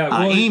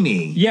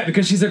 Amy. Yeah,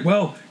 because she's like,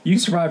 well, you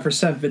survived for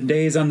 7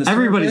 days on this.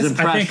 Everybody's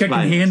impressed. I think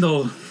I can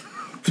handle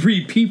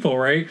 3 people,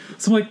 right?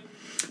 So I'm like,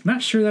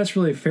 not sure that's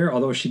really fair,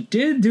 although she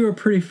did do a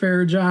pretty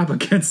fair job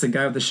against the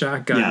guy with the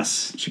shotgun.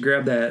 Yes. She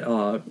grabbed that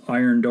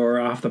iron door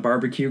off the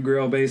barbecue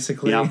grill,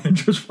 basically. Yep. And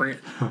just I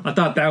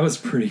thought that was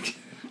pretty...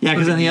 Yeah,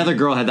 because then the other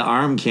girl had the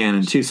arm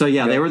cannon, too. So,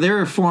 yeah, they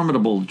were a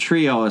formidable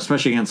trio,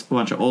 especially against a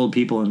bunch of old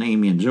people, and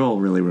Amy and Joel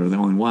really were the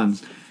only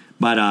ones.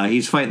 But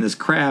he's fighting this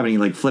crab, and he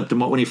like flipped him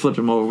when he flipped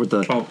him over with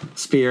the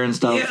spear and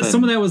stuff. Yeah, and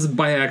some of that was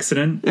by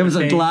accident. it was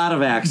a lot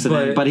of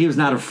accident, but he was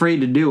not afraid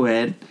to do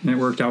it. And it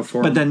worked out for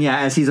him. But then, yeah,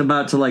 as he's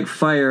about to like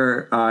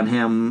fire on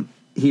him,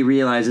 he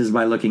realizes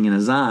by looking in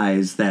his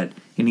eyes that,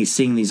 and he's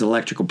seeing these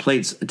electrical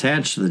plates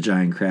attached to the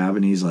giant crab,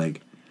 and he's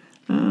like,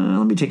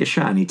 let me take a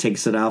shot. And he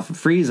takes it off and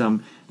frees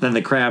him. Then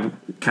the crab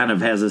kind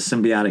of has a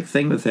symbiotic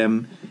thing with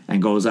him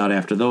and goes out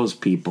after those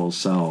people.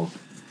 So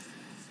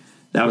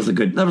that was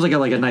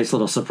like a nice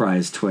little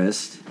surprise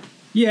twist.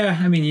 Yeah,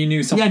 I mean, you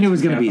knew something. Yeah, I knew it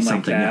was going to be like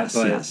something. that,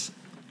 Yes.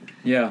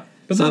 Yeah,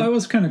 but So- that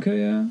was kind of cool.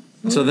 Yeah.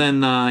 So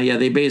then,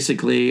 they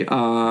basically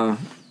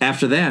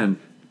after that,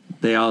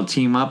 they all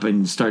team up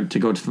and start to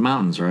go to the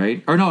mountains,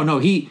 right? Or no,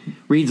 he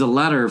reads a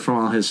letter from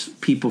all his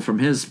people from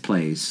his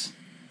place.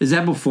 Is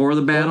that before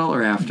the battle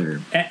or after?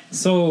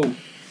 So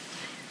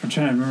I'm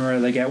trying to remember.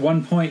 Like at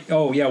one point,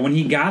 when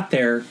he got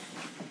there,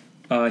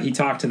 he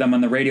talked to them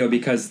on the radio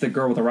because the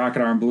girl with the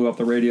rocket arm blew up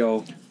the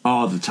radio.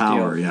 Oh, the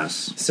tower, deal.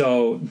 yes.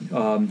 So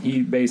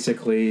he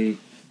basically,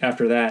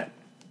 after that,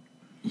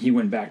 he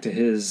went back to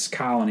his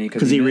colony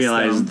Because he missed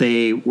realized them.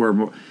 they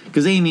were...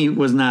 Because Amy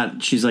was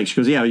not... She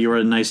goes, yeah, you were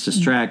a nice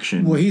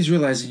distraction. Well, he's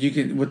realized that you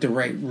can, with the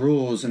right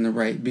rules and the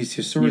right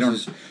bestial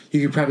sources,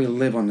 you could probably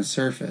live on the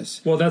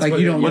surface. Well, that's like what-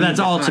 you don't. Well, leave that's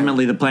behind.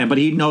 ultimately the plan. But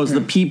he knows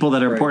the people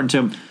that are Right. important to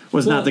him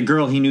was not the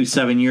girl he knew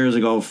 7 years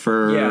ago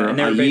for and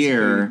they're a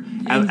year,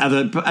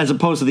 basically- as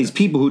opposed to these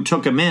people who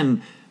took him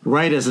in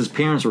right as his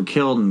parents were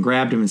killed and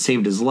grabbed him and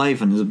saved his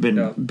life and has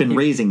been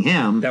raising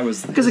him. That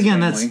was because his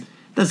again, family.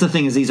 that's the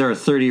thing is these are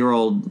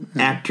 30-year-old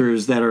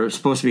actors that are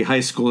supposed to be high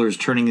schoolers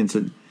turning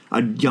into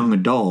young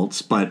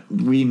adults, but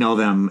we know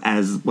them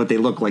as what they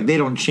look like. They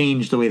don't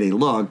change the way they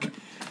look.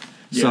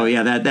 So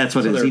that's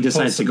what So it is. they're He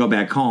decides to go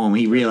back home.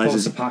 He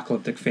realizes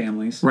post-apocalyptic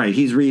families. right.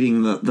 He's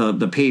reading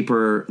the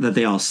paper that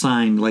they all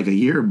signed like a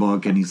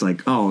yearbook, and he's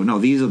like, "Oh no,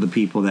 these are the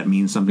people that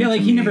mean something." Yeah, like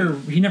to he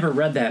me. never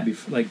read that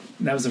before. Like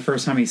that was the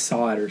first time he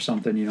saw it or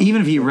something. You know,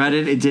 Even if he read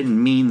it, it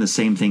didn't mean the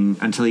same thing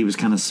until he was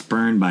kind of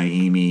spurned by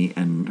Amy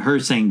and her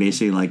saying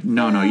basically like,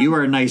 "No, you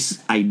were a nice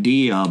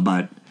idea,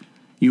 but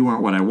you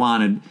weren't what I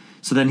wanted."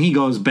 So then he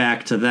goes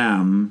back to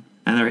them,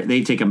 and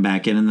they take him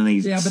back in, and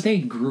then but they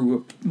grew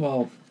up.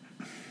 Well,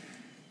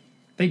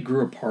 they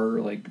grew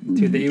apart. Like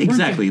they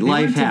Exactly. Weren't,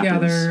 Life they weren't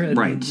happens. together, and,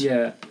 Right.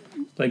 Yeah.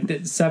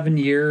 Like 7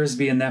 years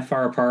being that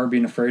far apart,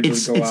 being afraid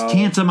it's to go out.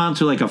 tantamount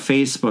to like a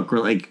Facebook or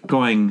like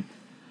going.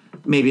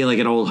 Maybe like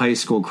an old high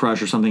school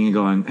crush or something, and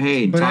going,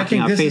 "Hey, But I talking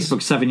think on this is-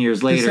 Facebook 7 years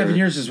The later." 7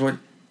 years is what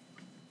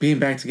being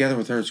back together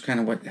with her is kind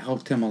of what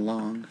helped him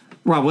along.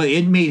 Well,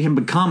 it made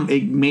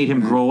him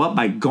grow up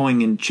by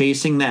going and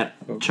chasing that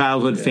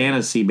childhood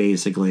fantasy,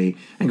 basically,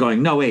 and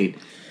going, "No, wait,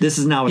 this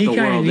is not what He the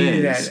kind of world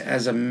needed is." that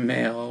as a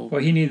male. Well,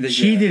 he needed.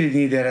 She didn't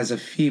need that as a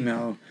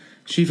female.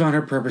 She found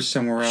her purpose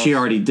somewhere else. She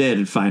already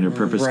did find her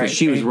purpose because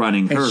she was And-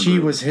 running her. And she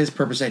group. was his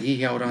purpose that he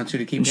held on to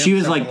keep. And she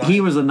was himself like, alive.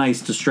 he was a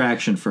nice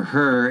distraction for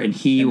her, and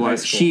he In high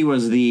was. school. She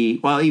was the.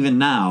 Well, even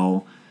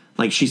now,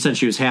 like she said,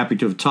 she was happy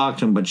to have talked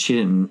to him, but she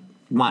didn't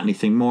want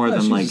anything more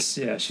than like.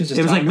 she was just. It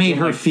was like talking made to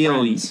her like feel,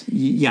 friends.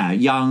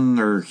 young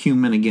or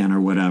human again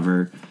or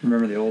whatever.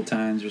 Remember the old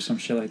times or some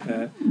shit like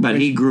that. But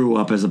he grew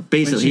up as a When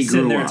basically he she's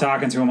sitting grew there up.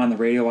 talking to him on the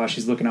radio while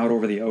she's looking out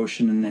over the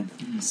ocean and then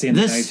seeing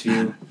the nice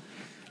view.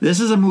 This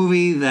is a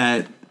movie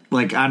that,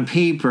 like, on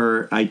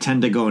paper, I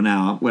tend to go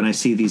now when I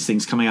see these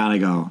things coming out. I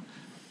go,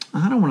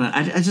 I don't want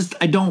to.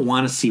 I don't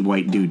want to see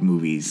white dude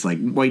movies, like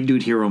white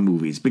dude hero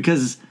movies,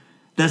 because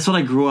that's what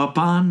I grew up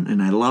on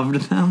and I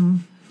loved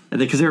them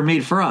because they were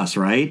made for us,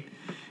 right?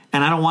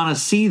 And I don't want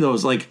to see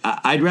those. Like,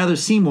 I'd rather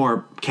see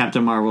more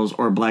Captain Marvels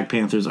or Black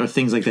Panthers or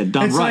things like that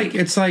done It's right.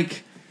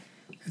 like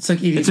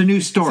eating. It's a new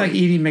story. It's like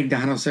eating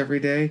McDonald's every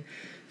day,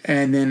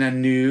 and then a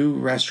new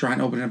restaurant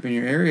opening up in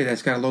your area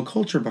that's got a low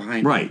culture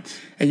behind it. Right.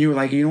 And you were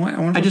like, you know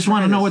what? I just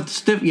want to know what's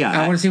different. Yeah,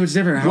 I want to see what's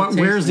different. How it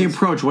Where's the tastes.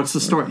 approach? What's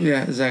the story?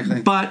 Yeah,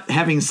 exactly. But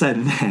having said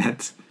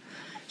that,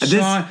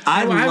 Sean,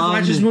 I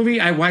watch this movie.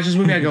 I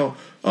go,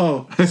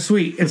 oh,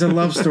 sweet. It's a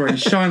love story.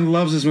 Sean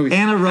loves this movie.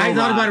 And a robot. I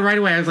thought about it right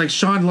away. I was like,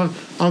 Sean loves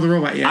the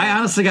robot. Yeah. I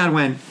honestly God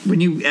went when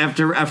you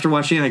after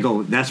watching it, I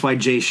go, that's why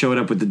Jay showed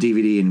up with the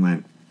DVD and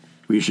went,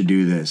 we should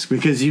do this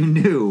because you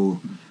knew.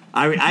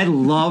 I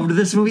loved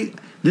this movie.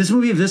 This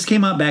movie, if this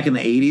came out back in the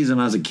 80s when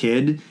I was a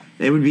kid,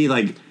 it would be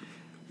like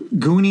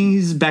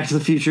Goonies, Back to the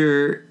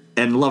Future,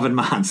 and Love and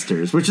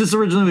Monsters, which this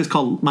originally was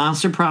called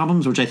Monster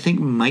Problems, which I think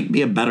might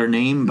be a better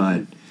name,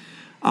 but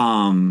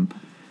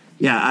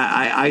yeah,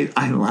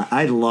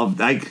 I love.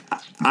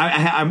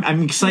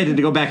 I'm excited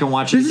to go back and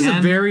watch it This again. is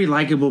a very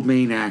likable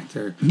main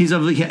actor.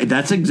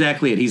 That's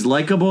exactly it. He's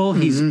likable.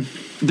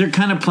 They're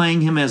kind of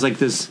playing him as like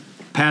this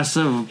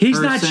passive. He's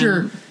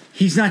person. not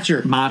He's not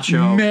your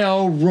Macho.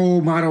 male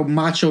role model,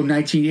 macho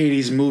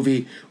 1980s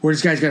movie where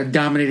this guy's got to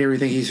dominate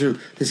everything.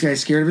 This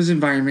guy's scared of his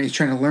environment. He's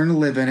trying to learn to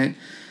live in it.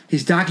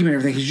 He's documenting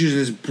everything. He's using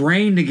his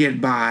brain to get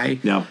by.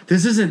 Yep.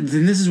 This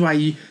is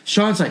why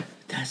Sean's like,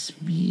 that's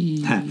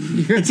me.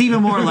 It's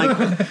even more like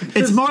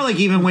it's more like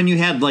even when you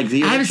had like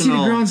the I haven't seen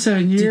a girl in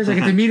 7 years. I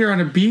get to meet her on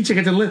a beach. I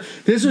get to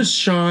live. This was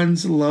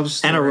Sean's love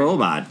story. and a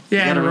robot. Yeah,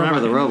 you gotta and a remember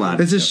the robot.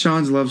 This is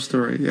Sean's love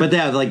story. Yeah. But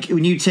that, like,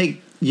 when you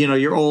take,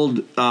 your old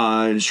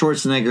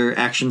Schwarzenegger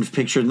action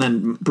picture, and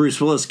then Bruce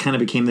Willis kind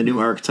of became the new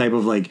archetype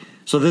of, like,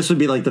 so this would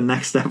be, like, the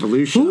next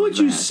evolution. Who would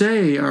you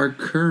say our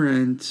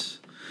current...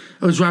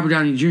 It was Robert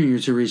Downey Jr.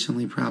 too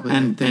recently, probably.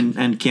 And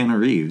Keanu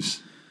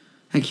Reeves.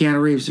 And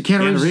Keanu Reeves.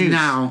 Keanu Reeves is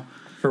now...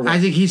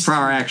 I think he's... For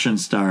our action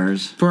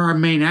stars. For our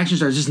main action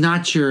stars. It's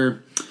not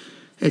your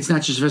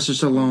Sylvester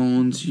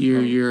Stallone's,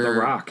 your... The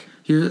Rock.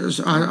 Your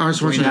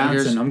Dwayne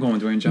Johnson. I'm going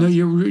Dwayne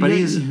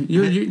Johnson.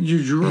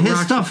 No,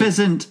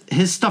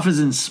 his stuff is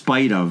in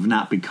spite of,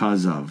 not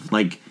because of.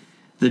 Like,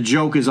 the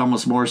joke is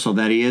almost more so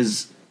that he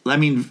is... I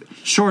mean,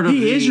 short of...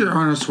 He is your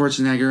Arnold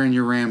Schwarzenegger and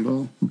your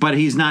Rambo. But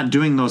he's not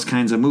doing those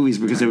kinds of movies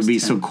because it would be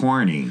so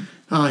corny.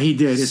 Oh, he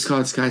did. It's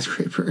called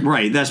Skyscraper.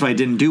 Right, that's why it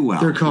didn't do well.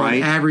 They're called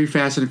right? every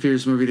Fast and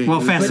Furious movie. Well,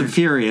 Fast and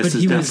Furious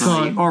is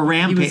definitely... Or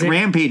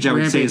Rampage, I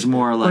would say, is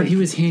more like... But he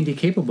was handy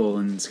capable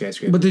in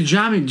Skyscraper. But the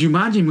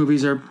Jumanji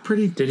movies are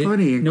pretty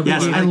funny.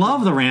 Yes, I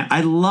love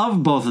I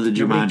love both of the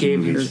Jumanji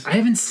movies. I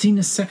haven't seen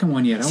the second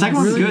one yet. Second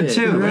one's good,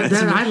 too.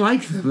 I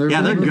like them. They're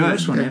good.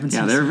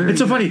 They're very It's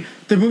so funny.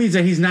 The movies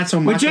that he's not so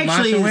macho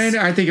in,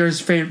 I think are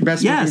his best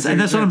movies. Yes, and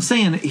that's what I'm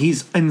saying.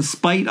 He's in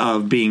spite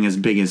of being as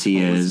big as he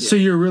is. So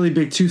you're a really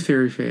big Tooth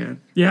Fairy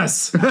fan.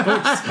 Yes.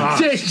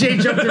 Jay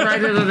jumped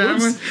right into that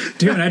one.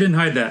 Damn it, I didn't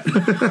hide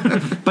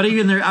that. But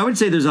even there, I would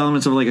say there's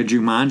elements of like a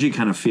Jumanji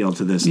kind of feel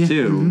to this,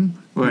 too.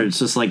 Where it's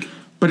just like...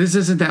 But this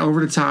isn't that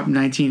over-the-top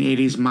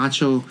 1980s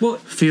macho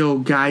feel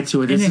guy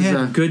to it. And this it is had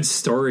a good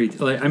story.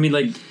 Like, I mean,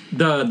 like,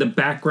 the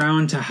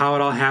background to how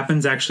it all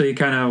happens actually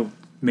kind of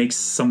makes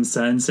some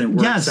sense and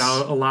works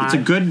out a lot. It's a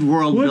good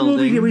world building. What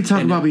movie did we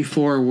talk about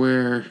before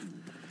where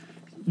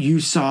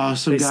you saw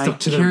some guy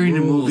carrying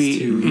the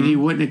movie and he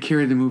wouldn't have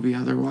carried the movie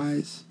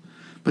otherwise,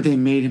 but they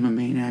made him a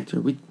main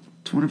actor?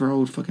 It's one of our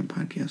old fucking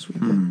podcasts we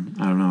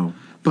did. I don't know.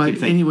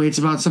 But anyway, it's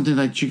about something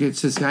like you get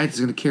this guy that's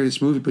going to carry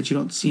this movie, but you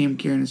don't see him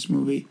carrying this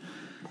movie,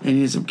 and he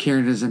ends up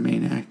carrying it as a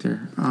main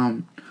actor.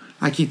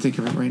 I can't think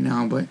of it right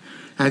now, but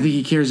I think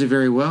he carries it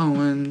very well,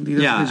 and he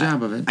does a good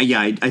job of it.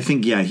 I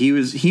think he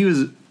was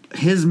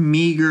his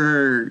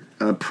meager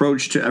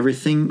approach to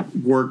everything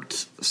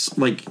worked.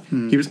 Like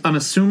he was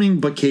unassuming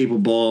but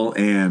capable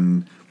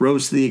and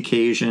rose to the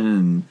occasion,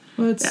 and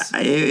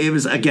it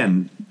was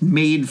again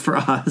made for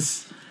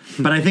us.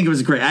 But I think it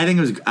was great. I think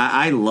it was.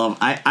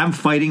 I'm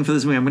fighting for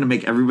this movie. I'm going to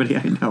make everybody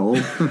I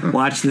know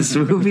watch this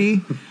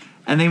movie,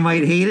 and they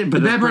might hate it.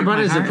 But the bad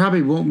part is there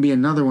probably won't be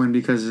another one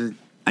because.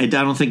 I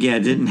don't think. It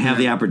didn't have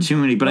the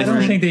opportunity, but I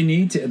don't think they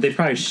need to. They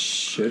probably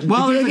should.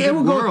 Well, it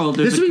will go.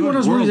 This will be one of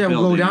those movies that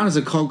will go down as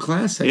a cult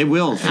classic. It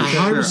will.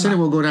 100% it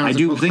will go down. I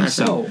do think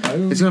so.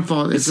 It's going to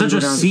fall. It's such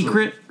a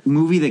secret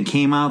movie that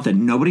came out that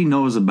nobody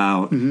knows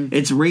about.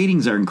 Its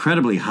ratings are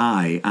incredibly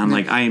high on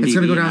like IMDb. It's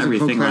going to go down and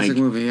everything. As a cult classic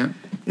movie. Yeah.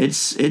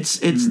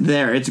 It's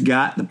there. It's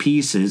got the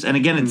pieces, and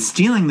again, it's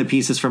stealing the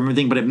pieces from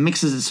everything, but it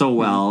mixes it so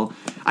well.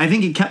 I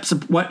think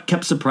what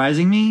kept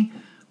surprising me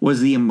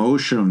was the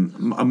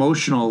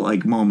emotional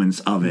like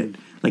moments of it,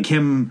 like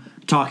him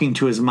talking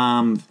to his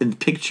mom in the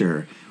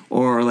picture,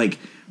 or like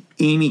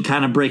Amy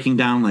kind of breaking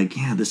down, like,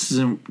 yeah, this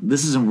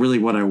isn't really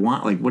what I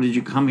want. Like, what did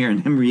you come here?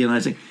 And him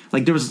realizing,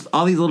 like, there was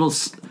all these little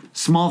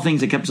small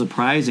things that kept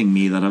surprising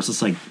me that I was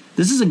just like,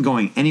 this isn't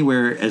going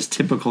anywhere as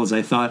typical as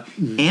I thought.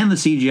 And the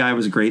CGI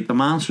was great. The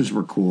monsters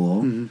were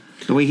cool.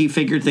 The way he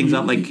figured things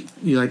out, like...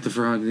 You liked the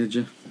frog, did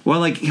you? Well,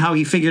 like, how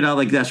he figured out,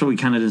 like, that's what we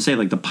kind of didn't say.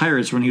 Like, the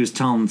pirates, when he was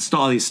telling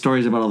all these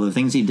stories about all the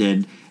things he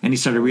did, and he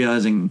started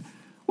realizing,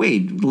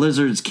 wait,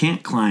 lizards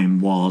can't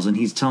climb walls, and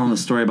he's telling a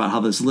story about how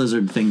this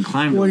lizard thing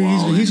climbed the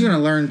wall. He's going to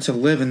learn to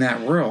live in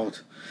that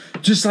world.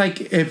 Just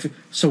like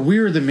we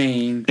were the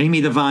main... And he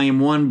made the Volume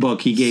 1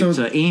 book he gave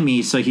to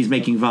Amy, so he's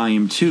making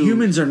Volume 2.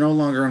 Humans are no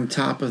longer on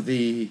top of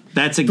the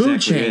That's exactly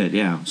food chain. It,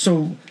 yeah.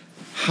 So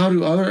how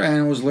do other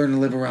animals learn to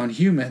live around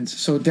humans?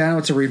 So now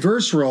it's a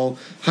reverse role.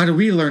 How do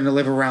we learn to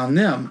live around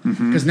them?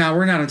 Because now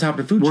we're not on top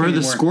of the food chain anymore.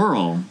 We're the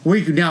squirrel.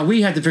 Now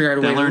we have to figure out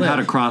a way to live. They learned how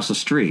to cross the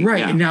street. Right.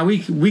 Yeah. And now we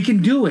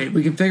can do it.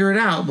 We can figure it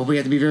out, but we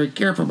have to be very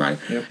careful about it.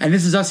 Yep. And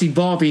this is us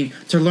evolving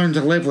to learn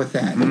to live with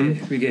that.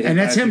 And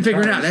that's him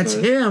figuring it out. That's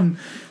him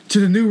to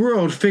the new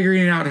world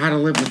figuring out how to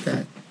live with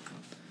that.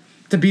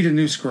 To beat a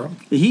new squirrel.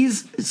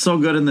 He's so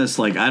good in this,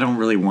 like, I don't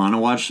really want to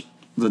watch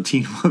the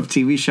Teen Wolf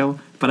TV show,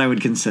 but I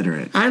would consider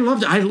it. I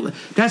loved it.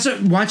 That's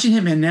watching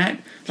him in that,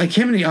 like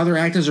him and the other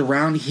actors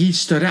around, he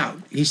stood out.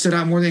 He stood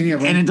out more than any of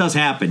them. And it does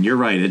happen. You're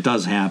right. It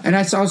does happen. And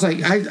I was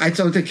like, I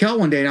told to Kel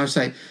one day, and I was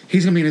like,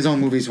 he's going to be in his own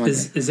movies one day.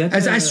 Is that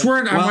I swear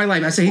on my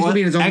life, I say he's going to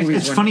be in his own movies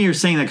It's one funny day. you're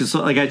saying that because,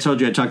 like I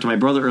told you, I talked to my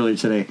brother earlier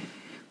today.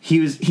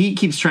 he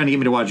keeps trying to get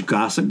me to watch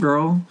Gossip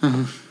Girl,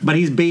 but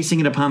he's basing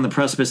it upon the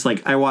precipice.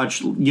 Like I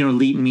watched,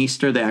 Leighton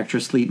Meester, the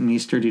actress Leighton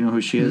Meester. Do you know who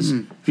she is?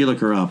 If you look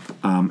her up,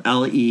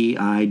 Leighton,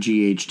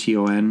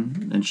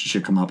 and she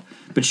should come up.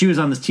 But she was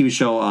on this TV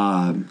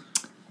show,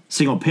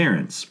 Single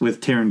Parents, with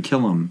Taran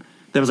Killam.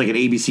 That was like an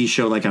ABC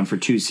show, like on for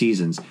 2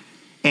 seasons,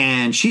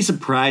 and she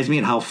surprised me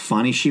at how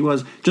funny she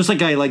was. Just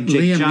like I like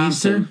Jake Liam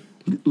Johnson.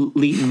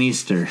 Leighton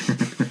Meester.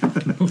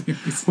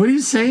 What do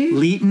you say?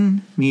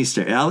 Leighton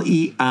Meester.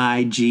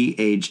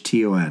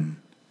 Leigghton.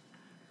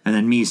 And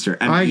then Meester.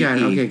 Oh, I got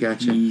it. M-E-E. Okay,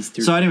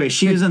 gotcha. So anyway,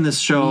 she was in this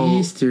show.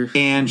 Meester.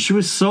 And she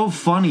was so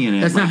funny in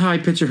it. That's not how I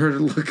picture her to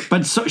look.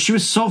 But she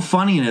was so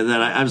funny in it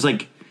that I was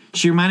like,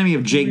 she reminded me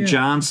of Jake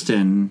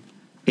Johnston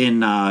in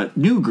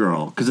New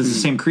Girl, because it's the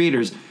same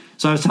creators.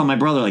 So I was telling my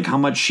brother, like, how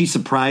much she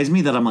surprised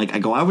me that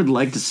I would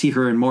like to see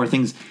her in more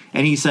things.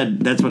 And he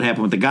said that's what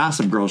happened with the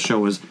Gossip Girl show.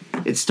 Was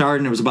it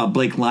started and it was about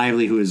Blake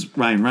Lively, who is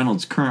Ryan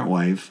Reynolds' current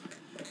wife.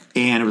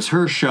 And it was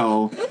her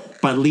show,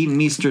 but Leighton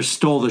Meester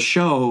stole the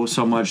show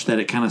so much that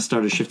it kind of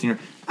started shifting her.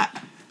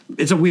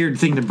 It's a weird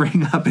thing to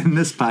bring up in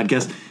this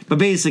podcast. But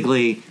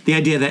basically, the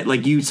idea that,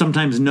 like, you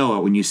sometimes know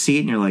it when you see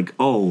it and you're like,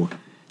 oh,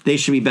 they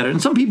should be better.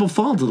 And some people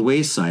fall to the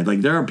wayside.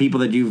 Like, there are people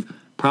that you've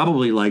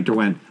probably liked or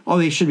went, oh,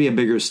 they should be a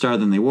bigger star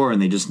than they were,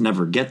 and they just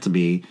never get to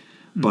be.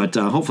 But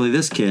hopefully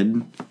this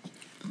kid,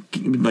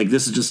 like,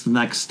 this is just the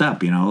next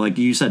step, Like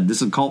you said,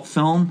 this is a cult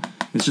film.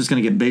 It's just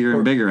going to get bigger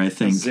and bigger, I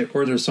think.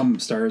 Or there's some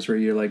stars where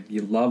you're like,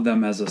 you love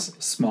them as a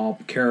small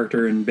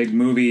character in big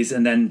movies,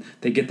 and then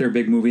they get their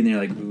big movie, and you're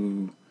like,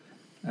 ooh,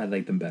 I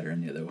like them better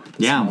in the other one.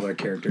 Smaller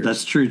characters.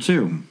 That's true,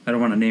 too. I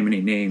don't want to name any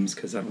names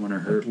because I don't want to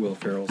hurt Will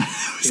Ferrell's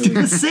I was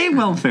going to say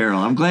Will Ferrell.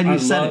 I'm glad you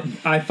said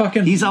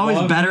it. He's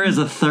always better as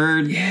a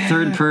third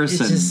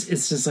person.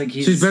 It's just like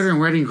she's better in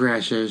Wedding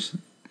Crashers.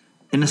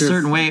 In a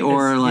certain way,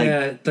 or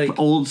like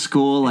old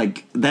school,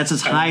 like that's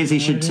as high as he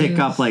should tick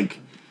up. Like,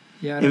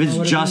 if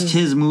it's just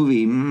his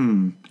movie,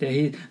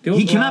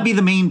 he cannot be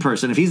the main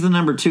person. If he's the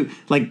number 2,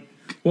 like,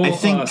 well, I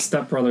think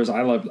Step Brothers.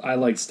 I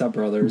liked Step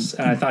Brothers,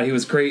 and I thought he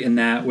was great in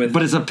that.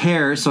 But it's a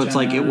pair, so it's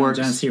like it works.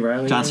 John C.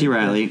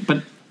 Reilly.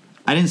 But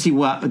I didn't see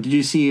what. Did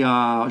you see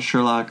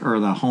Sherlock or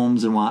the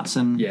Holmes and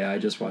Watson? Yeah, I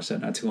just watched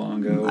that not too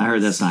long ago. I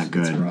heard that's not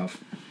good. It's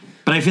rough.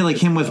 But I feel like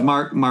him with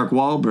Mark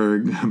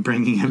Wahlberg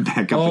bringing him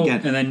back up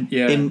again. And then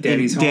in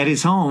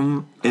Daddy's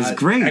Home is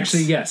great.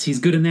 Actually, yes, he's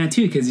good in that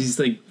too because he's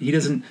like he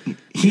doesn't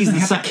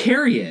have to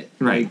carry it.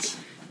 Right.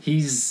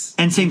 Like,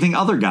 and same thing.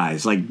 Other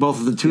guys, like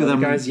both of the two of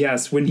them. Guys,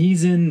 yes. When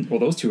he's in,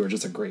 those two are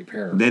just a great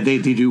pair. They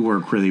do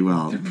work really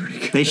well. They're pretty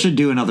good. They should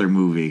do another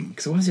movie.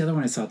 Because what was the other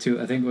one I saw too?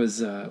 I think it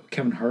was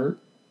Kevin Hart.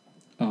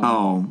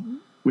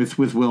 With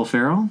Will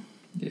Ferrell.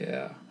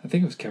 Yeah, I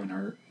think it was Kevin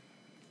Hart.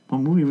 What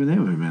movie would they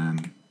have been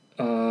in?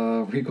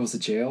 Where he goes to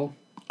jail.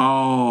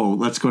 Oh,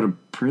 Let's Go to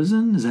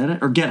Prison? Is that it?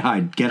 Or Get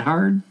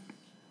Hard?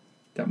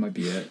 That might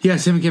be it. Yeah,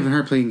 him and Kevin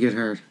Hart playing Get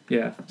Hard.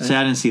 Yeah. See,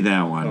 I didn't see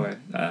that one. Okay.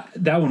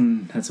 That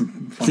one had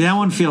some fun. See, that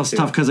one feels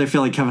tough because I feel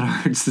like Kevin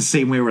Hart's the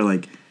same way. We're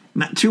like,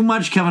 not too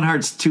much Kevin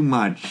Hart's too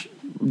much.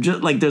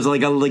 Just like there's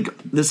like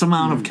this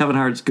amount of Kevin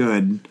Hart's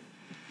good.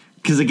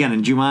 Because again,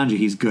 in Jumanji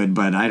he's good,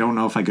 but I don't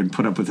know if I could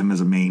put up with him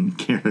as a main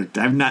character.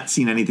 I've not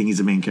seen anything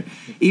he's a main character.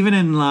 Even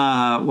in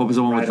what was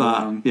the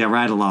one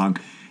Ride Along.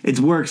 It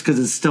works because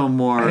it's still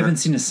more. I haven't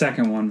seen the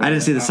second one. I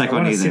didn't see the second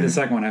one either. I want to see the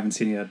second one. I haven't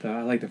seen it yet, though.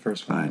 I like the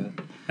first one.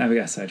 But we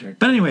got sidetracked.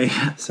 But anyway,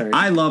 sorry.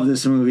 I love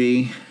this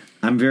movie.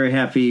 I'm very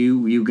happy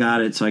you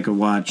got it so I could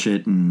watch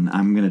it, and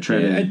I'm going to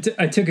try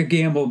to. I took a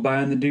gamble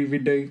buying the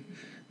DVD,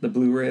 the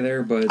Blu-ray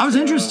there, but I was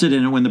interested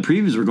in it when the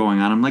previews were going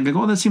on. I'm like,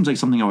 oh, that seems like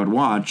something I would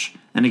watch.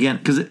 And again,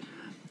 because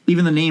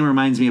even the name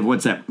reminds me of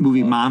what's that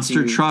movie,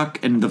 Monster Truck,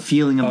 and the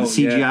feeling of the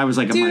CGI. Yeah. I was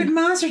like,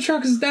 Monster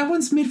Truck that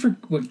one's made for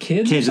what,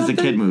 kids? Kids, or it's a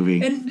kid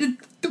movie, and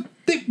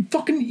they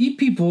fucking eat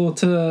people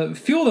to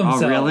fuel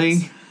themselves. Oh,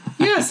 really?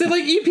 Yes, they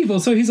like eat people.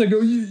 So he's like, oh,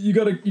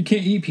 you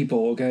can't eat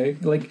people, okay?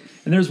 Like,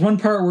 and there's one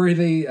part where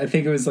I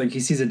think it was like he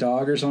sees a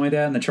dog or something like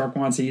that, and the truck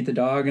wants to eat the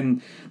dog,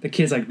 and the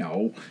kid's like,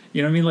 no,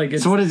 you know what I mean? Like,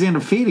 so what does he end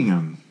up feeding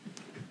him?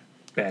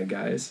 Bad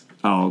guys.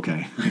 Oh,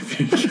 okay.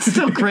 It's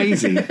still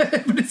crazy,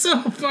 but it's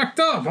all fucked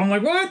up. I'm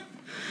like, what?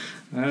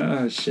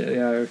 Oh shit!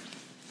 Yeah,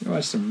 I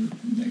got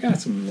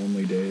some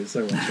lonely days.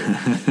 I watched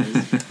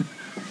it.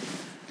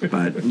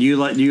 But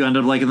you end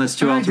up liking this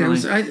too,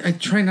 ultimately? I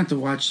try not to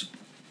watch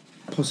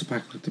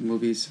post-apocalyptic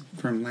movies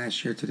from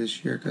last year to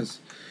this year because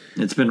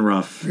it's been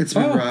rough. It's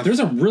been rough. There's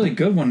a really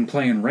good one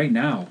playing right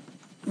now.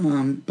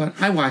 But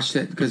I watched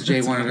it because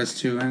Jay wanted us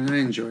to, and I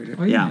enjoyed it.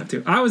 Well, yeah, have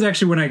to. I was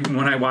actually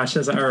when I watched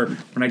this or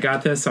when I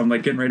got this, I'm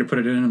like getting ready to put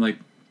it in, and I'm like,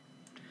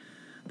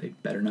 they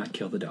better not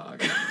kill the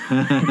dog.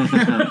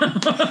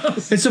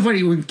 It's so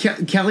funny when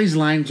Kelly's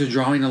line to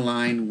drawing a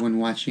line when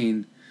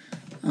watching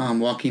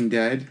Walking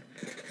Dead.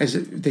 As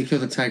they kill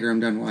the tiger, I'm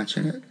done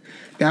watching it.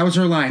 That was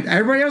her line.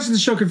 Everybody else in the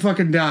show could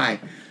fucking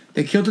die.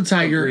 They killed the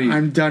tiger. Agreed.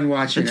 I'm done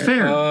watching It's it.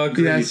 fair.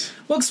 Agreed. Yes.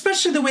 Well,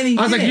 especially the way they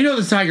I was did like, it. you know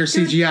the tiger's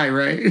CGI,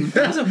 right?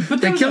 But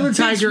They was killed a the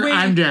tiger. bitch way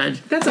I'm to- dead.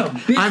 That's a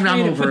bitch I'm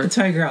way to over put it. the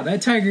tiger out.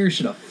 That tiger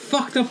should have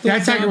fucked up those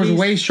That tiger was zombies.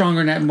 way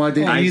stronger in that mud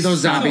than any of those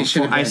zombies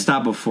should have I been.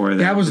 stopped before that.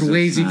 That was because it's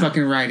lazy not-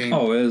 fucking writing.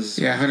 Oh, it was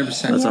Yeah, 100%.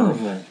 That's all.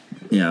 horrible.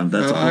 Yeah,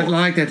 that's I all.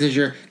 like that this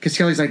year because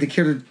Kelly's like, they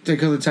killed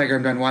the tiger.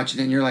 I'm done watching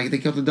it. And you're like, they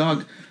killed the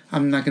dog.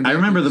 I'm not going to. I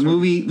remember the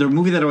movie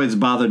that always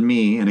bothered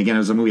me, and again, it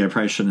was a movie I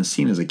probably shouldn't have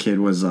seen as a kid,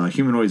 was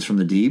Humanoids from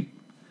the Deep.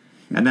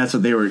 And that's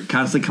what they were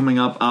constantly coming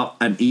up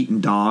and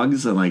eating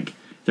dogs, and like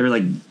they were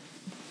like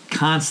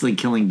constantly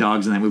killing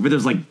dogs in that movie. But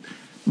there's like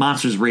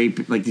monsters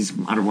rape, like these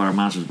underwater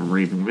monsters were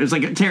raping. It was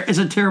like it's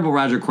a terrible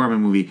Roger Corman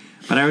movie.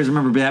 But I always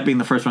remember that being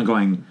the first one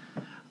going,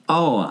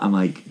 oh, I'm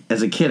like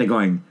as a kid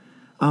going,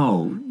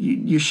 oh,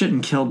 you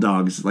shouldn't kill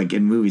dogs like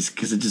in movies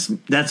because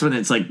that's when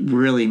it's like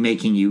really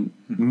making you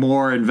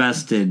more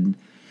invested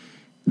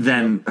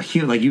than a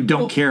human. Like you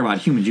don't care about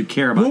humans, you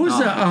care about What was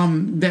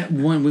dogs. that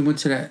one we went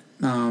to that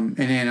in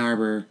Ann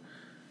Arbor,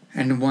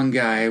 and the one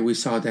guy we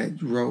saw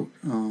that wrote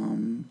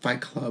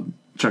Fight Club.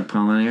 Chuck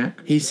Palahniuk?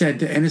 He said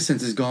the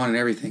innocence is gone in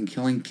everything,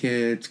 killing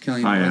kids,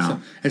 killing all that yeah.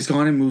 stuff. It's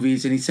gone in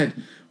movies, and he said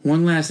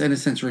one last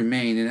innocence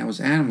remained, and that was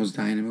animals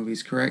dying in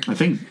movies. Correct? I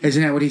think.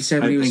 Isn't that what he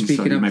said when I he was think so.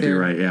 speaking You up might be there?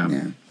 right, yeah.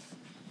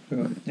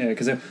 Yeah,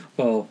 because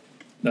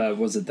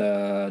was it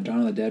the Dawn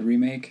of the Dead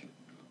remake?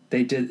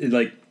 They did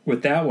like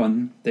with that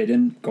one. They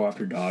didn't go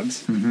after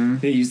dogs. Mm-hmm.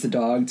 They used the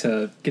dog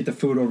to get the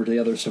food over to the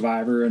other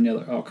survivor and the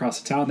other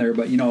across the town there.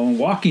 But in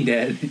Walking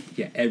Dead,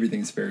 yeah,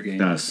 everything's fair game.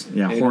 Yes,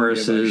 yeah, They don't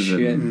horses give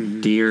a shit.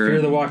 and deer.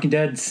 Fear the Walking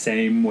Dead,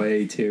 same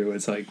way too.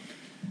 It's like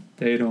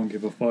they don't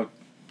give a fuck.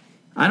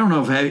 I don't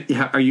know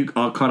if are you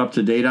all caught up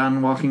to date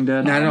on Walking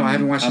Dead? No, I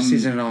haven't watched the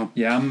season at all.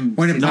 Yeah,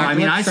 When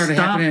apocalypse I started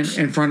happening stopped-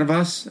 in front of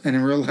us and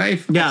in real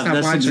life, I Yeah, stopped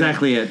that's watching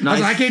exactly it. No, I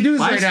was like, I can't do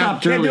this I right now.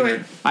 stopped Can't do earlier.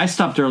 it. I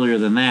stopped earlier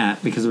than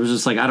that because it was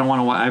just like I don't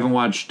want to. I haven't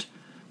watched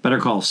Better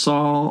Call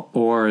Saul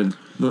or the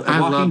I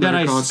Walking love Dead. Better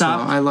I Call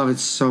stopped. Saul. I love it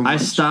so much. I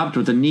stopped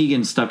with the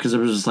Negan stuff because it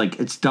was just like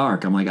it's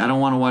dark. I'm like I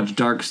don't want to watch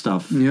dark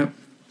stuff. Yep.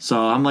 So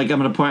I'm at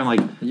a point like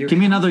You give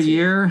me have another to.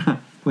 year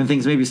when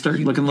things maybe start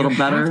looking a little you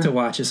better. have to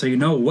watch it so you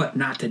know what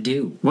not to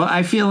do. Well,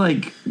 I feel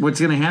like what's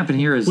going to happen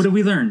here is What did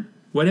we learn?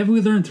 What have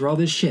we learned through all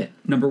this shit?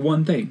 Number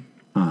one thing: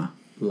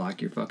 lock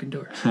your fucking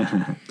doors.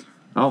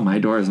 oh, my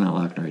door is not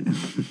locked right now.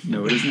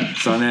 No, it is not.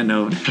 So on that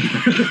note,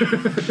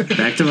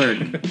 back to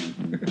work.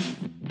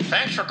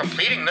 Thanks for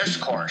completing this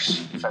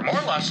course. For more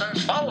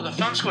lessons, follow the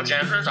Film School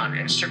Janitors on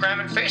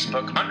Instagram and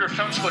Facebook under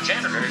Film School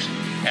Janitors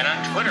and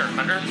on Twitter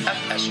under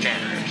FS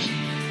Janitors.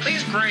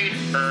 Please rate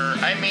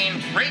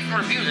and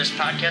review this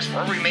podcast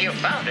wherever you may have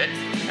found it,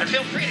 and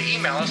feel free to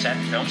email us at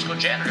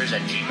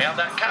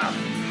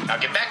filmschooljanitors@gmail.com. Now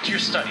get back to your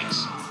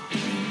studies.